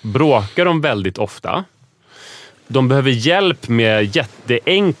så bråkar de väldigt ofta. De behöver hjälp med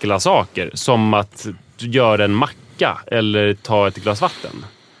jätteenkla saker som att göra en macka eller ta ett glas vatten.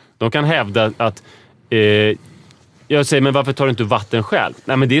 De kan hävda att jag säger, men varför tar du inte vatten själv?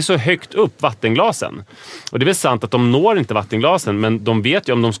 Nej, men det är så högt upp, vattenglasen. Och det är väl sant att de når inte vattenglasen, men de vet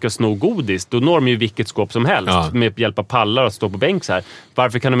ju om de ska sno godis, då når de ju vilket skåp som helst med hjälp av pallar och stå på bänk så här.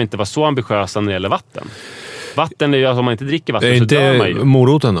 Varför kan de inte vara så ambitiösa när det gäller vatten? Vatten är ju, alltså, om man inte dricker vatten så dör man ju. Inte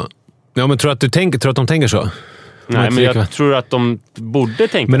moroten då? Ja, men tror att de tänker så? Nej, men jag tror att de borde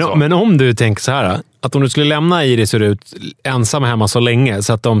tänka så. Men om du tänker så här, att om du skulle lämna Iris och Rut ensam hemma så länge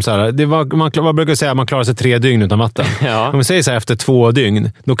så att de så här, man brukar säga att man klarar sig 3 dygn utan vatten. Ja. Om vi säger så här, efter 2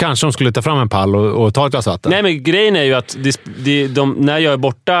 dygn, då kanske de skulle ta fram en pall och ta ett glas vatten. Nej, men grejen är ju att när jag är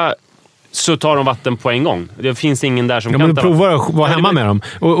borta så tar de vatten på en gång. Det finns ingen där som kan men ta prova att vara hemma med dem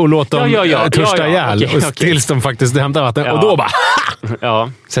och låta dem törsta ihjäl tills de faktiskt hämtar vatten. Ja. Och då bara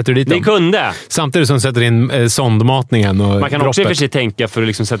sätter du dit dem. Ni kunde. Samtidigt som sätter in sondmatningen och man kan också för sig tänka, för att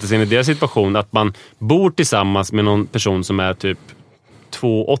liksom sätta sig in i deras situation, att man bor tillsammans med någon person som är typ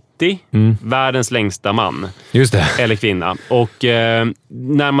 2,80, världens längsta man. Just det. Eller kvinna. Och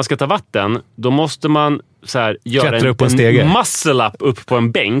när man ska ta vatten, då måste man så här, göra en muscle-up upp på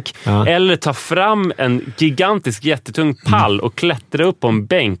en bänk. Ja. Eller ta fram en gigantisk, jättetung pall och klättra upp på en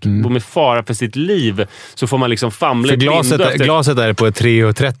bänk och med fara för sitt liv. Så får man liksom famla. För glaset är på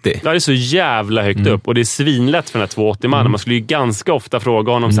 3,30. Ja, det är så jävla högt upp. Och det är svinlätt för den här 2,80-mannen. Man skulle ju ganska ofta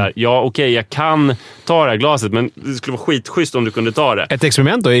fråga honom så här: ja, okej, jag kan ta det här glaset, men det skulle vara skitschysst om du kunde ta det. Ett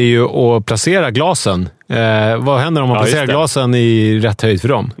experiment då är ju att placera glasen. Vad händer om man placerar glasen i rätt höjd för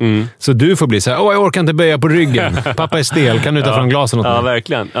dem? Så du får bli så här: jag orkar inte böja på ryggen. Pappa är stel, kan du ta fram glasen åt mig? Ja,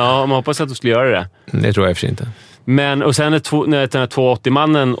 verkligen. Ja, man hoppas att du skulle göra det. Det tror jag i och för sig inte. Men, och sen när den här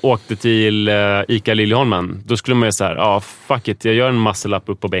 2,80-mannen åkte till Ica Liljeholmen, då skulle man ju såhär, fuck it, jag gör en muscle-up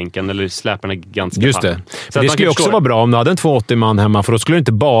upp på bänken eller släpar den ganska just det. Så det skulle också vara bra om du hade en 2,80-man hemma, för då skulle det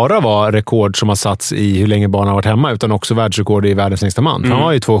inte bara vara rekord som har satts i hur länge barnen har varit hemma, utan också världsrekord i världens längsta man. Han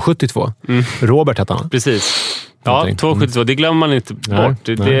var ju 2,72. Robert hette han. Precis. Ja, 2,72. Det glömmer man inte bort.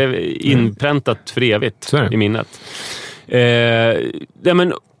 Det är inpräntat för evigt i minnet.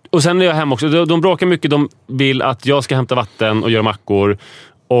 Och sen är jag hemma också. De bråkar mycket. De vill att jag ska hämta vatten och göra mackor.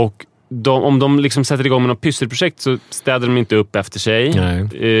 Och om de liksom sätter igång med något pysselprojekt så städar de inte upp efter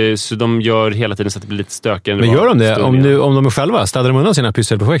sig. Så de gör hela tiden så att det blir lite stökigare. Men gör de det? Om de är själva, städar de undan sina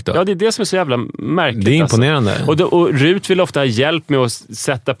pysselprojekt då? Ja, det är det som är så jävla märkligt. Det är imponerande. Alltså. Och Rut vill ofta ha hjälp med att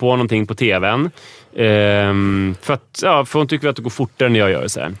sätta på någonting på tvn. För hon tycker att det går fortare när jag gör det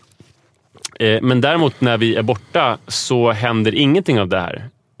så här. Men däremot när vi är borta så händer ingenting av det här.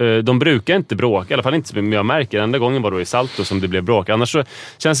 De brukar inte bråka, i alla fall inte som jag märker. Enda gången var då i Salto som det blev bråk. Annars så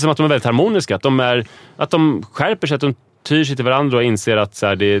känns det som att de är väldigt harmoniska. Att de skärper sig, att de tyr sig till varandra och inser att så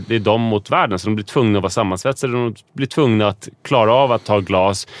här, det är de mot världen. Så de blir tvungna att vara sammansvetsade. De blir tvungna att klara av att ta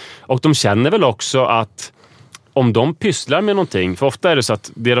glas. Och de känner väl också att om de pysslar med någonting, för ofta är det så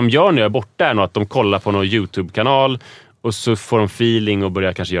att det de gör när jag är borta är nog att de kollar på någon YouTube-kanal och så får de feeling och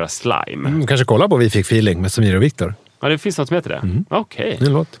börjar kanske göra slime. Kanske kolla på Vi fick feeling med Samir och Viktor. Ja, det finns något som heter det. Okej. Det är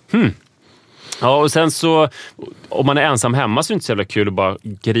en låt. Ja, och sen så om man är ensam hemma så är det inte så jävla kul att bara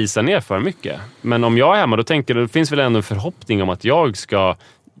grisa ner för mycket. Men om jag är hemma, då tänker jag, det finns väl ändå en förhoppning om att jag ska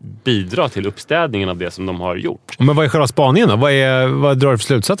bidra till uppstädningen av det som de har gjort. Men vad är själva spaningen då? Vad drar du för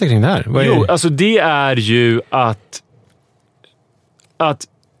slutsatser kring det här? Alltså det är ju att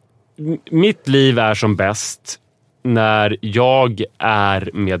mitt liv är som bäst när jag är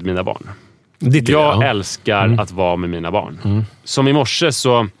med mina barn. Jag älskar att vara med mina barn. Som i morse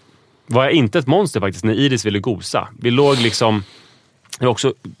så var jag inte ett monster faktiskt när Iris ville gosa. Vi låg liksom... Det var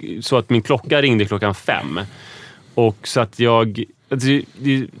också så att min klocka ringde 5:00. Och så att jag... Det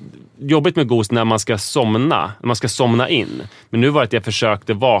är jobbigt med gos när man ska somna. När man ska somna in. Men nu var det att jag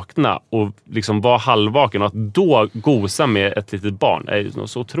försökte vakna och liksom vara halvvaken. Och att då gosa med ett litet barn är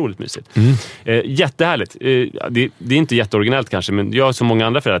så otroligt mysigt. Jättehärligt. Det är inte jätteoriginellt kanske. Men jag som många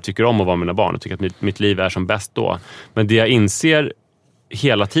andra föräldrar tycker om att vara med mina barn. Och tycker att mitt liv är som bäst då. Men det jag inser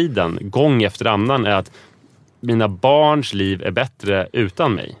hela tiden, gång efter annan, är att mina barns liv är bättre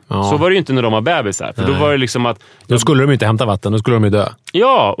utan mig. Ja. Så var det ju inte när de var bebisar. För då var det liksom att... Då skulle de inte hämta vatten, då skulle de ju dö.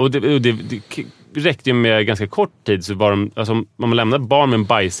 Ja, och det räckte ju med ganska kort tid. Så var de, alltså, om man lämnar barn med en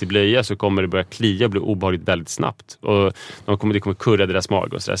bajs i blöja så kommer det börja klia och bli obehagligt väldigt snabbt. Och det kommer kurra deras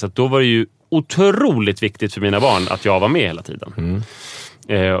mage och sådär. Så att då var det ju otroligt viktigt för mina barn att jag var med hela tiden.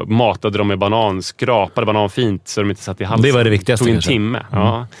 Matade dem med banan, skrapade banan fint så de inte satt i halsen. Det var det viktigaste. Det tog en timme.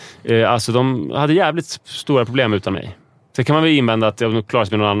 Alltså de hade jävligt stora problem utan mig. Så kan man väl invända att jag klarade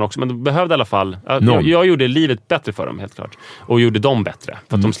sig med någon annan också. Men de behövde i alla fall... Jag gjorde livet bättre för dem, helt klart. Och gjorde dem bättre.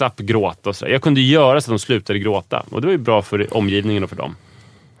 För att de slapp gråta och så. Jag kunde göra så att de slutade gråta. Och det var ju bra för omgivningen och för dem.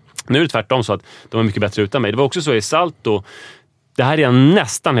 Nu är det tvärtom så att de var mycket bättre utan mig. Det var också så i Salto. Det här är jag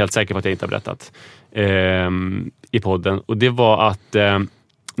nästan helt säker på att jag inte har berättat i podden. Och det var att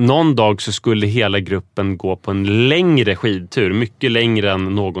någon dag så skulle hela gruppen gå på en längre skidtur. Mycket längre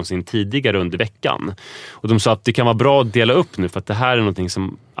än någonsin tidigare under veckan. Och de sa att det kan vara bra att dela upp nu. För att det här är någonting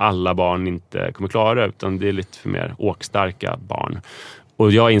som alla barn inte kommer klara. Utan det är lite för mer åkstarka barn.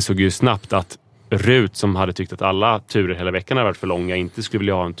 Och jag insåg ju snabbt att Rut som hade tyckt att alla turer hela veckan hade varit för långa, inte skulle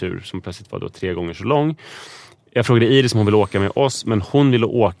vilja ha en tur som plötsligt var då 3 gånger så lång. Jag frågade Iris om hon ville åka med oss, men hon ville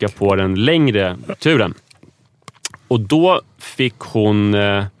åka på den längre turen. Och då fick hon...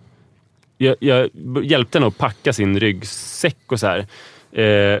 Jag hjälpte henne att packa sin ryggsäck och så här.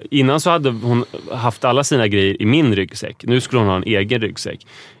 Innan så hade hon haft alla sina grejer i min ryggsäck. Nu skulle hon ha en egen ryggsäck.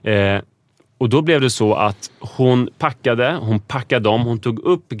 Och då blev det så att hon packade om, hon tog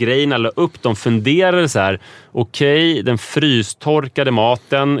upp grejerna, la upp dem, funderade så här. Okej, den frystorkade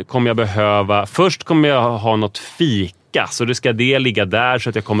maten kommer jag behöva. Först kommer jag ha något fika, så det ska det ligga där så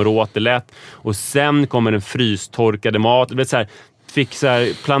att jag kommer åt det lätt. Och sen kommer den frystorkade maten. Det så här, fick så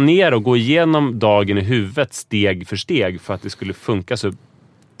här planera och gå igenom dagen i huvudet steg för steg för att det skulle funka så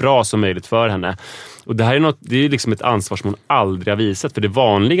bra som möjligt för henne. Och det här är det är liksom ett ansvar som hon aldrig har visat. För det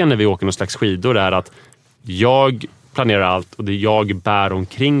vanliga när vi åker någon slags skidor är att jag planerar allt och det jag bär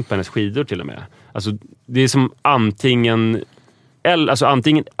omkring på hennes skidor till och med. Alltså det är som antingen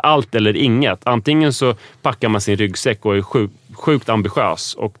allt eller inget. Antingen så packar man sin ryggsäck och är sjukt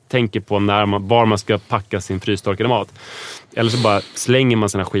ambitiös och tänker på var man ska packa sin frystorkade mat. Eller så bara slänger man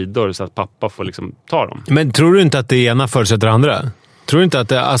sina skidor så att pappa får liksom ta dem. Men tror du inte att det ena förutsätter andra? Tror du inte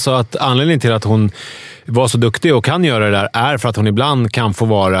att, att anledningen till att hon var så duktig och kan göra det där är för att hon ibland kan få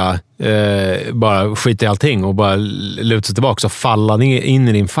vara bara skita i allting och bara luta sig tillbaka och falla in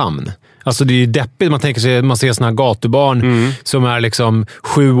i din famn? Alltså det är ju deppigt. Man tänker sig, man ser såna här gatubarn som är liksom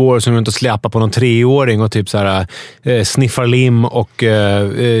 7 år som runt och släpar på någon 3-åring och typ så här sniffar lim och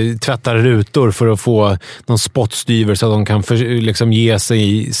tvättar rutor för att få någon spottstyver så att de kan liksom ge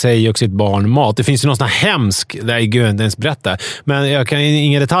sig och sitt barn mat. Det finns ju någon sån här hemsk, där är ju inte ens berätta. Men jag kan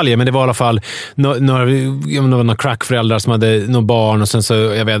inga detaljer, men det var i alla fall några crackföräldrar som hade några barn och sen så,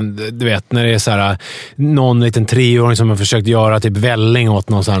 du vet, när det är så här någon liten 3-åring som har försökt göra typ välling åt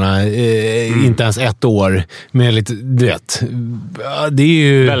någon sån här inte ens 1 år med lite, du vet, det är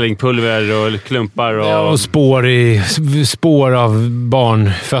ju vällingpulver och klumpar och spår av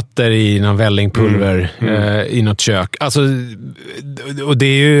barnfötter i någon vällingpulver i något kök. Alltså, och det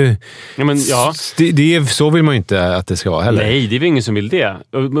är ju det är, så vill man ju inte att det ska vara heller. Nej, det är väl ingen som vill det.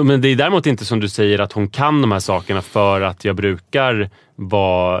 Men det är däremot inte som du säger att hon kan de här sakerna för att jag brukar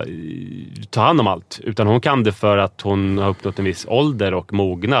ta hand om allt, utan hon kan det för att hon har uppnått en viss ålder och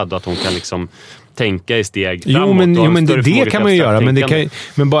mognad och att hon kan liksom tänka i steg framåt. Jo, men det kan man ju göra,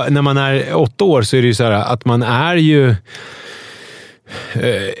 men bara, när man är 8 år så är det ju så här att man är ju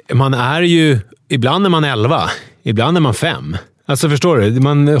ibland är man 11, ibland är man 5. Alltså förstår du?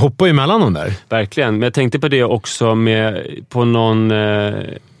 Man hoppar ju mellan dem där. Verkligen, men jag tänkte på det också på någon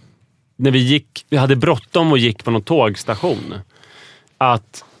när vi hade bråttom och gick på någon tågstation.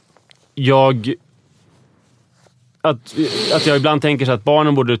 Att jag ibland tänker så att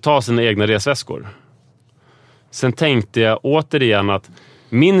barnen borde ta sina egna resväskor. Sen tänkte jag återigen att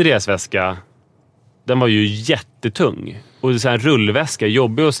min resväska, den var ju jättetung. Och det är så här en rullväska,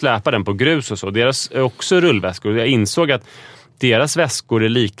 jobbig att släpa den på grus och så. Deras är också rullväskor. Jag insåg att deras väskor är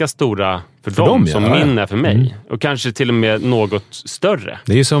lika stora för dem som min är för mig. Och kanske till och med något större.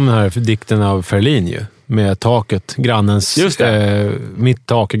 Det är ju som den här dikten av Ferlin ju. Med taket, mitt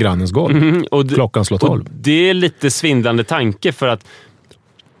tak är grannens golv. Klockan slår 12. Det är lite svindlande tanke för att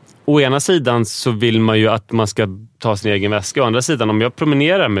å ena sidan så vill man ju att man ska ta sin egen väska. Å andra sidan, om jag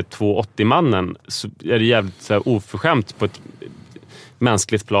promenerar med 280-mannen så är det jävligt så här oförskämt på ett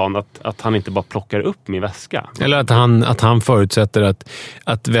mänskligt plan att han inte bara plockar upp min väska. Eller att han förutsätter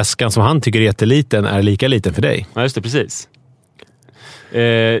att väskan som han tycker är jätteliten är lika liten för dig. Ja, just det, precis. Det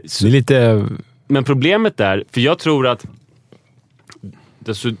är lite... Men problemet är, för jag tror att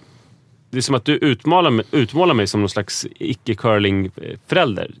det är som att du utmålar mig som någon slags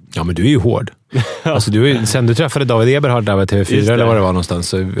icke-curling-förälder. Ja, men du är ju hård. Alltså, sen du träffade David Eberhard där på TV4 eller vad det var någonstans,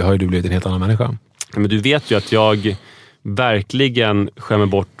 så har ju du blivit en helt annan människa. Men du vet ju att jag verkligen skämmer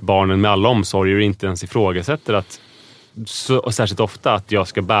bort barnen med alla omsorger och inte ens ifrågasätter och särskilt ofta att jag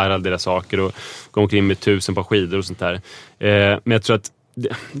ska bära deras saker och gå omkring med 1000 par skidor och sånt där. Men jag tror att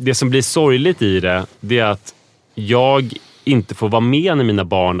det som blir sorgligt i det är att jag inte får vara med när mina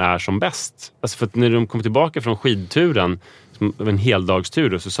barn är som bäst. Alltså för att när de kom tillbaka från skidturen, som en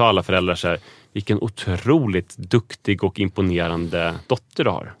heldagstur, så sa alla föräldrar så här: vilken otroligt duktig och imponerande dotter du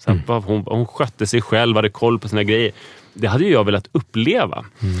har. Så hon skötte sig själv, hade koll på sina grejer. Det hade ju jag velat uppleva.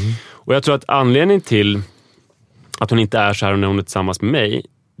 Och jag tror att anledningen till att hon inte är så här när hon är tillsammans med mig,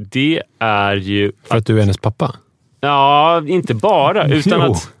 det är ju... För att du är hennes pappa? Ja, inte bara.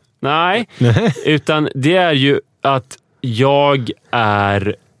 Utan utan det är ju att jag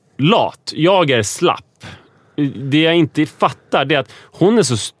är lat. Jag är slapp. Det jag inte fattar, det är att hon är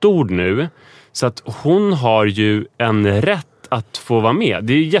så stor nu Så att hon har ju en rätt att få vara med.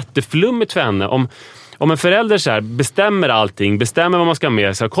 Det är jätteflummigt för henne om en förälder så här bestämmer allting, bestämmer vad man ska ha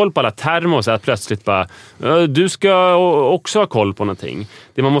med, så har koll på alla termer och så att plötsligt bara du ska också ha koll på någonting.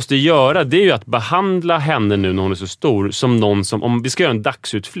 Det man måste göra, det är ju att behandla henne nu när hon är så stor som någon som, om vi ska göra en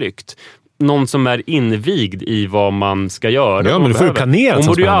dagsutflykt, någon som är invigd i vad man ska göra. Ja, men du får ju planera. Hon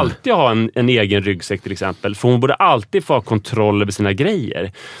borde ju alltid ha en egen ryggsäck till exempel. För hon borde alltid få ha kontroll över sina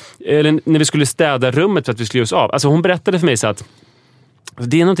grejer. Eller när vi skulle städa rummet för att vi skulle göra oss av. Alltså hon berättade för mig så att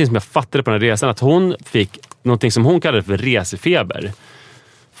det är någonting som jag fattade på den här resan, att hon fick någonting som hon kallade för resefeber.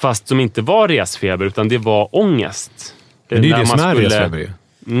 Fast som inte var resfeber, utan det var ångest. Men det är ju det som är resfeber ju.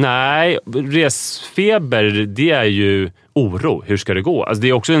 Nej, resfeber, det är ju oro. Hur ska det gå? Alltså det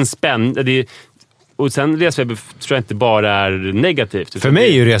är också en och sen resfeber tror jag inte bara är negativt. För mig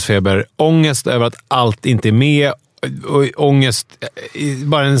är ju resfeber ångest över att allt inte är med. Och ångest,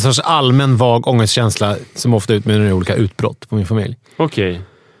 bara en sorts allmän vag ångestkänsla som ofta utmynnar i olika utbrott på min familj. Okej.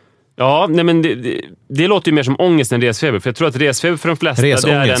 Ja, nej men det låter ju mer som ångest än resfeber. För jag tror att resfeber för de flesta det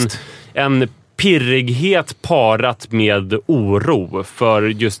är en pirrighet parat med oro. För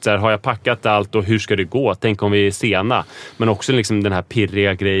just där, har jag packat allt och hur ska det gå? Tänk om vi är sena. Men också liksom den här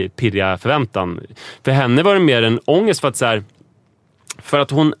pirriga förväntan. För henne var det mer en ångest för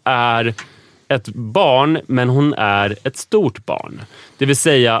att hon är ett barn, men hon är ett stort barn. Det vill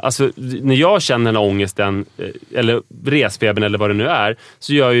säga, alltså, när jag känner den här ångesten eller resfebern eller vad det nu är,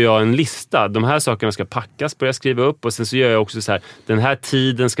 så gör jag en lista. De här sakerna ska packas, börja skriva upp, och sen så gör jag också så här, den här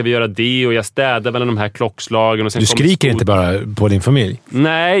tiden ska vi göra det, och jag städar mellan de här klockslagen. Och sen du skriker inte bara på din familj?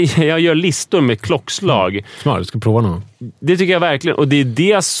 Nej, jag gör listor med klockslag. Smart, du ska prova någon. Det tycker jag verkligen, och det är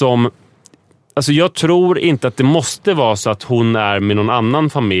det som... Alltså jag tror inte att det måste vara så att hon är med någon annan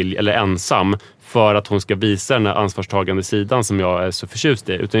familj eller ensam för att hon ska visa den här ansvarstagande sidan som jag är så förtjust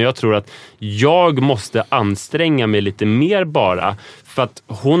i. Utan jag tror att jag måste anstränga mig lite mer bara för att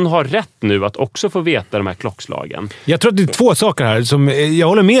hon har rätt nu att också få veta de här klockslagen. Jag tror att det är två saker här. Jag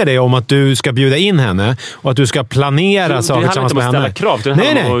håller med dig om att du ska bjuda in henne och att du ska planera saker tillsammans med henne. Det handlar inte om att ställa krav. Det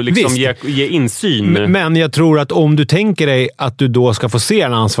handlar om att liksom ge insyn. Men jag tror att om du tänker dig att du då ska få se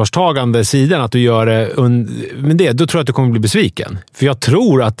den ansvarstagande sidan, att du gör det, då tror jag att du kommer bli besviken. För jag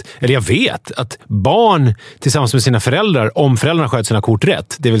tror jag vet att barn tillsammans med sina föräldrar, om föräldrarna sköter sina kort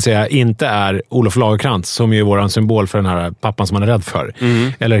rätt, det vill säga inte är Olof Lagercrantz som är våran symbol för den här pappan som man är rädd för,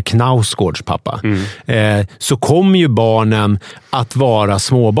 eller Knausgårds pappa, så kommer ju barnen att vara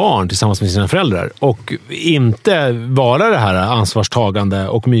små barn tillsammans med sina föräldrar och inte vara det här ansvarstagande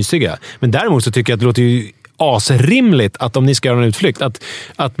och mysiga. Men däremot så tycker jag att det låter ju asrimligt att om ni ska göra en utflykt,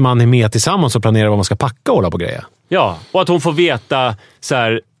 att man är med tillsammans och planerar vad man ska packa och hålla på grejer. Ja, och att hon får veta så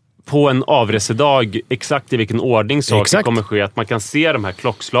här, på en avresedag exakt i vilken ordning saker kommer ske, att man kan se de här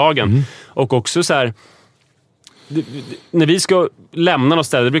klockslagen. Och också så här, när vi ska lämna något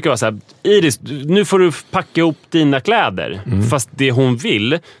ställe, det brukar vara så här: Iris, nu får du packa ihop dina kläder. Fast det hon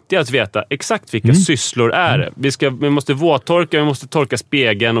vill, det är att veta exakt vilka sysslor är det. Vi måste våttorka, vi måste torka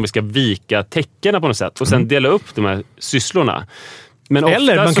spegeln och vi ska vika täckerna på något sätt. Och sen dela upp de här sysslorna. Men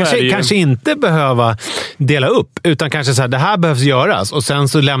eller man kanske inte behöva dela upp, utan kanske så här, det här behövs göras och sen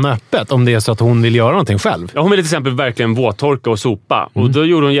så lämna öppet om det är så att hon vill göra någonting själv. Ja, hon ville till exempel verkligen våttorka och sopa. Och då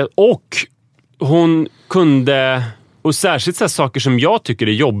gjorde hon, och hon kunde, och särskilt så här saker som jag tycker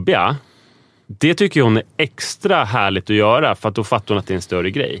är jobbiga, det tycker hon är extra härligt att göra, för att då fattar hon att det är en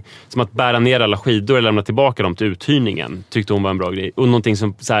större grej. Som att bära ner alla skidor och lämna tillbaka dem till uthyrningen, tyckte hon var en bra grej. Och någonting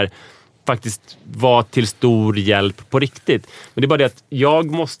som så här faktiskt var till stor hjälp på riktigt. Men det är bara det att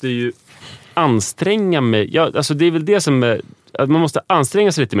jag måste ju anstränga mig. Alltså det är väl det som är, att man måste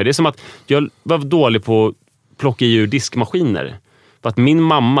anstränga sig lite mer. Det är som att jag var dålig på att plocka i ur diskmaskiner. För att min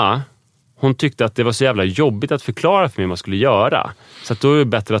mamma, hon tyckte att det var så jävla jobbigt att förklara för mig vad man skulle göra. Så att då är det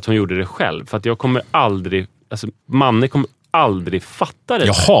bättre att hon gjorde det själv. För att jag kommer aldrig, alltså Manne kommer aldrig fatta det.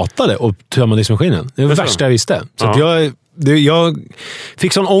 Jag hatade att tömma diskmaskinen. Det var det värsta jag visste. Så att jag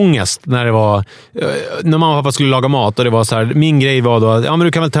fick sån ångest när det var, när mamma och pappa skulle laga mat och det var så här, min grej var då, ja men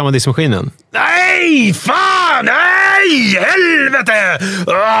du kan väl tömma diskmaskinen. Nej, fan, nej, helvete!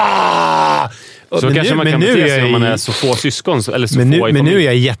 Så men kanske man kan bete sig om man är så få syskon eller så få i familj. Men nu är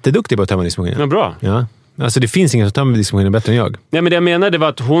jag jätteduktig på att tömma diskmaskinen. Ja, bra. Ja. Alltså det finns ingen som tömmer diskmaskinen bättre än jag. Nej, men det jag menade var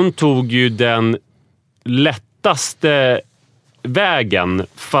att hon tog ju den lättaste vägen,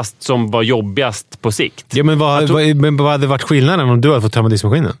 fast som var jobbigast på sikt. Ja, men vad hade varit skillnaden om du hade fått tömma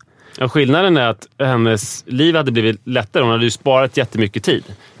diskmaskinen? Ja, skillnaden är att hennes liv hade blivit lättare. Hon hade ju sparat jättemycket tid.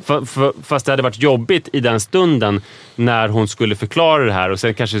 Fast det hade varit jobbigt i den stunden när hon skulle förklara det här, och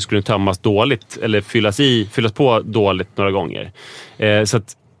sen kanske det skulle tömmas dåligt eller fyllas på dåligt några gånger. Så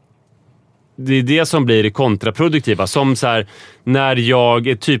att det är det som blir det kontraproduktiva. Som så här, när jag,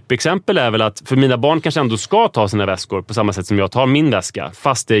 ett typexempel är väl att för mina barn kanske ändå ska ta sina väskor på samma sätt som jag tar min väska.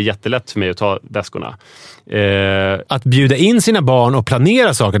 Fast det är jättelätt för mig att ta väskorna. Att bjuda in sina barn och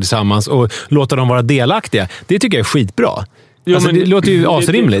planera saker tillsammans och låta dem vara delaktiga, det tycker jag är skitbra. Jo, alltså, det låter ju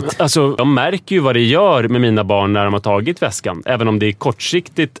asrimligt. Alltså, jag märker ju vad det gör med mina barn när de har tagit väskan. Även om det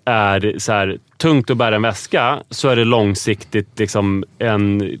kortsiktigt är så här, tungt att bära en väska, så är det långsiktigt liksom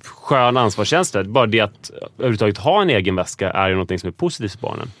en skön ansvarskänsla. Bara det att överhuvudtaget ha en egen väska är ju något som är positivt för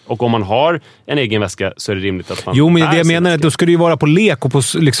barnen. Och om man har en egen väska så är det rimligt att man... Jo, men det jag menar är att då ska det ju vara på lek och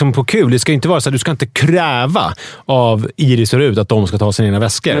på kul. Det ska inte vara så att du ska inte kräva av Iris och Rut att de ska ta sina egna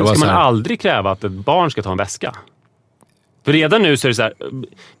väskor. Men ska man aldrig kräva att ett barn ska ta en väska? För redan nu så är det så här,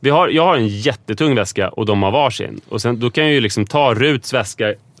 jag har en jättetung väska och de har varsin. Och sen, då kan jag ju liksom ta Ruts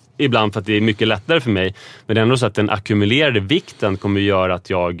väska ibland för att det är mycket lättare för mig. Men det är ändå så att den ackumulerade vikten kommer att göra att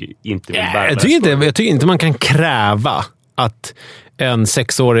jag inte vill bära väskor. Jag tycker inte man kan kräva att en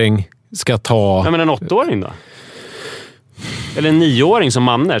 6-åring ska ta... Ja, men en 8-åring då? Eller en 9-åring som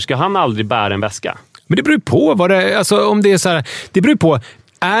Manner, ska han aldrig bära en väska? Men det beror på vad det... Alltså om det är så här... Det beror på...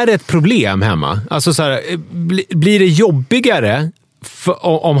 Är det ett problem hemma? Alltså så här, blir det jobbigare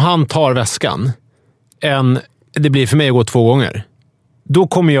om han tar väskan än det blir för mig att gå 2 gånger? Då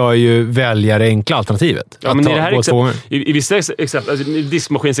kommer jag ju välja det enkla alternativet. Ja, men i det här i vissa exempel, alltså,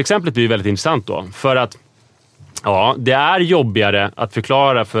 diskmaskinsexemplet blir ju väldigt intressant då. För att ja, det är jobbigare att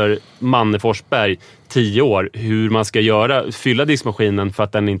förklara för Manne Forsberg 10 år hur man ska fylla diskmaskinen för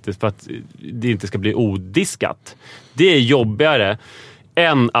att det inte ska bli odiskat. Det är jobbigare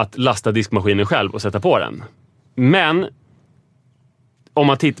än att lasta diskmaskinen själv och sätta på den. Men om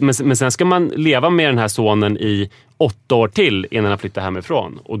man men sen ska man leva med den här sonen i 8 år till innan han flyttar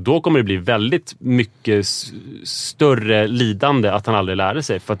hemifrån. Och då kommer det bli väldigt mycket större lidande att han aldrig lärde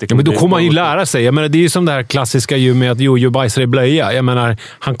sig. För att det men då kommer han ju lära sig. Jag menar, det är ju som det här klassiska ju med att Jojo bajsar i blöja. Jag menar,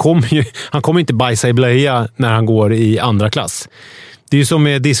 han kommer inte bajsa i blöja när han går i 2:a klass. Det är ju som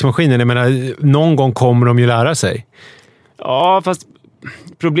med diskmaskinen. Jag menar, någon gång kommer de ju lära sig. Ja, fast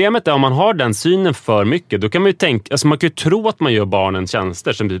problemet är om man har den synen för mycket, då kan man ju tänka, alltså man kan ju tro att man gör barnen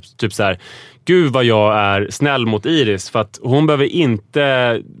tjänster som typ så här, gud vad jag är snäll mot Iris för att hon behöver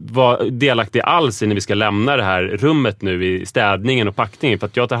inte vara delaktig alls när vi ska lämna det här rummet nu i städningen och packningen för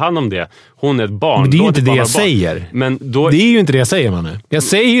att jag tar hand om det. Hon är ett barn. Men det är ju inte det jag säger. Men då... Det är ju inte det jag säger, Manne. Jag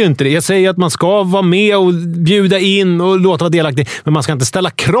säger ju inte det. Jag säger att man ska vara med och bjuda in och låta vara delaktig. Men man ska inte ställa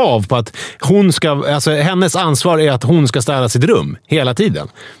krav på att hon ska... Alltså hennes ansvar är att hon ska städa sitt rum hela tiden.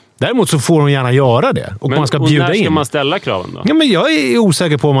 Däremot så får hon gärna göra det. Och man ska bjuda in. När ska man ställa kraven då? Ja, men jag är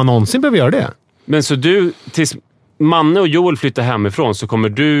osäker på om man någonsin behöver göra det. Men så tills Manne och Joel flyttar hemifrån så kommer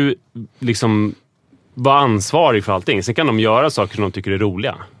du liksom vara ansvarig för allting. Sen kan de göra saker som de tycker är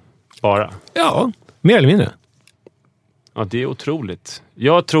roliga. Bara. Ja, mer eller mindre. Ja, det är otroligt.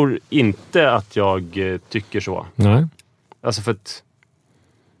 Jag tror inte att jag tycker så. Nej. Alltså för att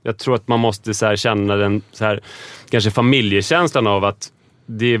jag tror att man måste så här känna den så här, kanske familjekänslan av att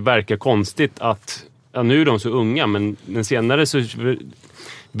det verkar konstigt att nu är de så unga, men senare så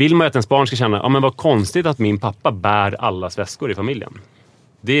vill man att ens barn ska känna men vad konstigt att min pappa bär allas väskor i familjen.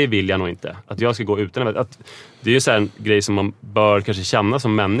 Det vill jag nog inte. Att jag ska gå utan att det är ju så här en grej som man bör kanske känna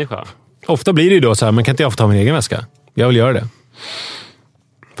som människa. Ofta blir det ju då så här, man kan inte jag få ta min egen väska. Jag vill göra det.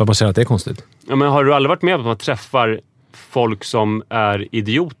 För att man säger att det är konstigt. Ja, men har du aldrig varit med på att man träffar folk som är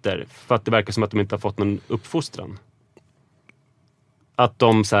idioter för att det verkar som att de inte har fått någon uppfostran? Att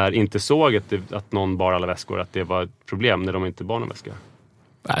de så här inte såg att någon bar alla väskor, att det var ett problem när de inte bar någon väska?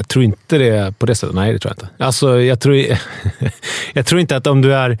 Jag tror inte det på det sättet. Nej, det tror jag inte. Alltså, jag tror inte att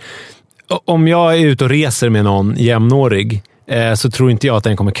om jag är ute och reser med någon jämnårig så tror inte jag att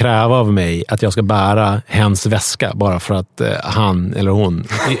den kommer kräva av mig att jag ska bära hens väska bara för att han eller hon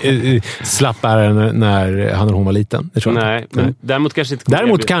slapp bära den när han eller hon var liten. Det tror jag Nej, inte. Nej. Men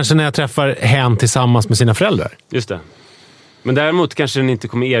däremot kanske när jag träffar hen tillsammans med sina föräldrar. Just det. Men däremot kanske den inte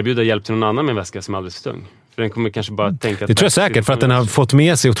kommer erbjuda hjälp till någon annan med en väska som är alldeles för tung. För den kommer kanske bara tänka att... Det tror jag säkert, för att den har fått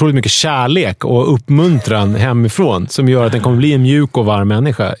med sig otroligt mycket kärlek och uppmuntran hemifrån som gör att den kommer bli en mjuk och varm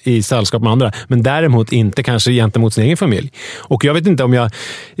människa i sällskap med andra. Men däremot inte kanske gentemot sin egen familj. Och jag vet inte om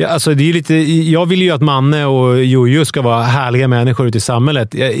alltså det är lite, jag vill ju att Manne och Jojo ska vara härliga människor ute i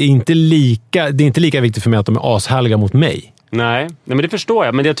samhället. Det är inte lika viktigt för mig att de är ashärliga mot mig. Nej, men det förstår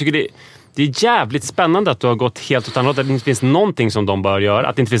jag. Men jag tycker det är jävligt spännande att du har gått helt åt andra hållet. Att det inte finns någonting som de bör göra.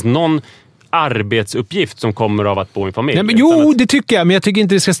 Att det inte finns någon arbetsuppgift som kommer av att bo i en familj. Nej, men, jo, det tycker jag. Men jag tycker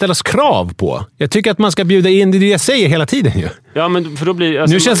inte det ska ställas krav på. Jag tycker att man ska bjuda in. Det är det jag säger hela tiden ju. Ja, men för då blir...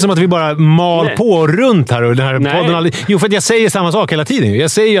 Alltså, nu känns det som att vi bara mal på runt här. Och den här podden aldrig... Jo, för att jag säger samma sak hela tiden.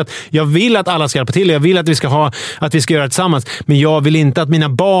 Jag säger ju att jag vill att alla ska hjälpa till. Jag vill att vi ska göra det tillsammans. Men jag vill inte att mina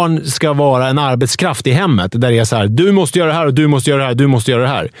barn ska vara en arbetskraft i hemmet. Där det är så här, du måste göra det här och du måste göra det här. Du måste göra det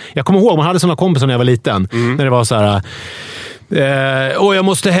här. Jag kommer ihåg, man hade såna kompisar när jag var liten. När det var så här... och jag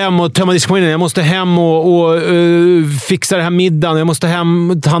måste hem och tömma diskmaskinen. Jag måste hem och fixa det här middagen. Jag måste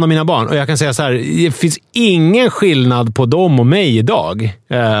hem och ta hand om mina barn. Och jag kan säga så här, det finns ingen skillnad på dem och mig idag.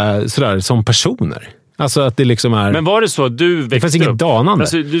 Sådär, som personer. Alltså att det liksom är... Men var det så att du växte upp? Det finns inget danande.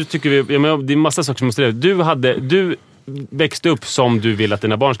 Alltså, du tycker det är massa saker som måste leva. Du växte upp som du vill att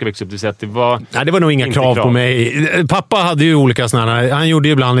dina barn ska växa upp. Det, att det var... Nej, det var nog inga krav på mig. Pappa hade ju olika sådana. Han gjorde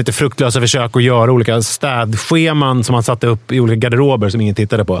ju ibland lite fruktlösa försök att göra olika städscheman som han satte upp i olika garderober som ingen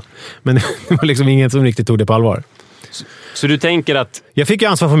tittade på. Men det var liksom inget som riktigt tog det på allvar. Så du tänker att... Jag fick ju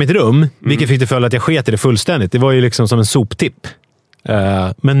ansvar för mitt rum, vilket fick till följd att jag sket i det fullständigt. Det var ju liksom som en soptipp.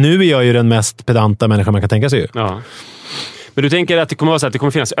 Men nu är jag ju den mest pedanta människan man kan tänka sig ju. Ja. Men du tänker att det kommer vara så att det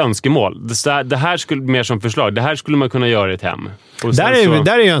kommer finnas önskemål. Det här skulle mer som förslag. Det här skulle man kunna göra i ett hem.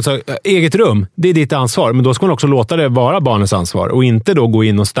 Där är ju en sak. Eget rum, det är ditt ansvar. Men då ska man också låta det vara barnens ansvar. Och inte då gå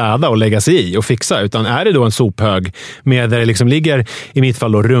in och städa och lägga sig i och fixa. Utan är det då en sophög med där det liksom ligger, i mitt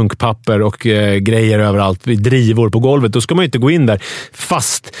fall då, runkpapper och grejer överallt, drivor på golvet. Då ska man ju inte gå in där.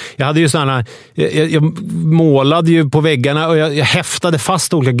 Fast jag hade ju sådana... Jag målade ju på väggarna och jag häftade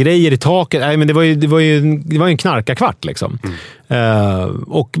fast olika grejer i taket. Nej, men det var ju en knarkarkvart liksom.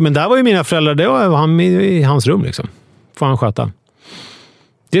 Men där var ju mina föräldrar, det var han i hans rum liksom. Får han sköta.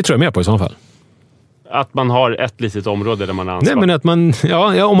 Det tror jag mer på i så fall. Att man har ett litet område där man har ansvar. Nej, men att man,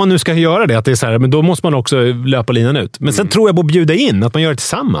 ja, om man nu ska göra det, att det är så här, men då måste man också löpa linan ut. Men sen tror jag på att bjuda in, att man gör det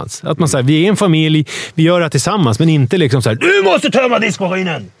tillsammans. Att man säger, vi är en familj, vi gör det tillsammans, men inte liksom så här, du måste tömma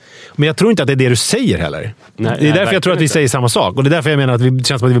diskmaskinen! Men jag tror inte att det är det du säger heller. Nej, det är därför jag tror att vi säger samma sak. Och det är därför jag menar att det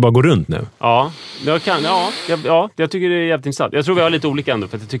känns som att vi bara går runt nu. Ja, jag tycker det är jävligt intressant. Jag tror vi har lite olika ändå,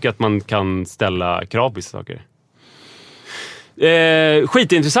 för att jag tycker att man kan ställa krav på vissa saker.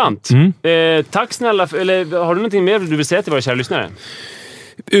 Skitintressant. Tack snälla. Eller har du någonting mer du vill säga till våra kära lyssnare?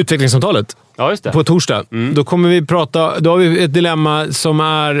 Utvecklingssamtalet. Ja, just det. På torsdag. Då kommer vi prata... Då har vi ett dilemma som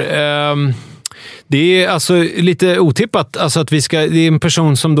är... det är alltså lite otippat. Alltså att det är en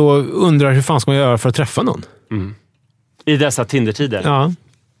person som då undrar hur fan ska man göra för att träffa någon. I dessa Tinder-tider. Ja.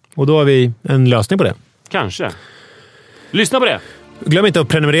 Och då har vi en lösning på det. Kanske. Lyssna på det. Glöm inte att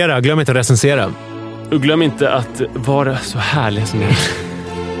prenumerera. Glöm inte att recensera. Och glöm inte att vara så härlig som jag är.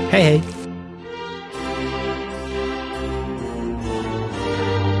 Hej hej.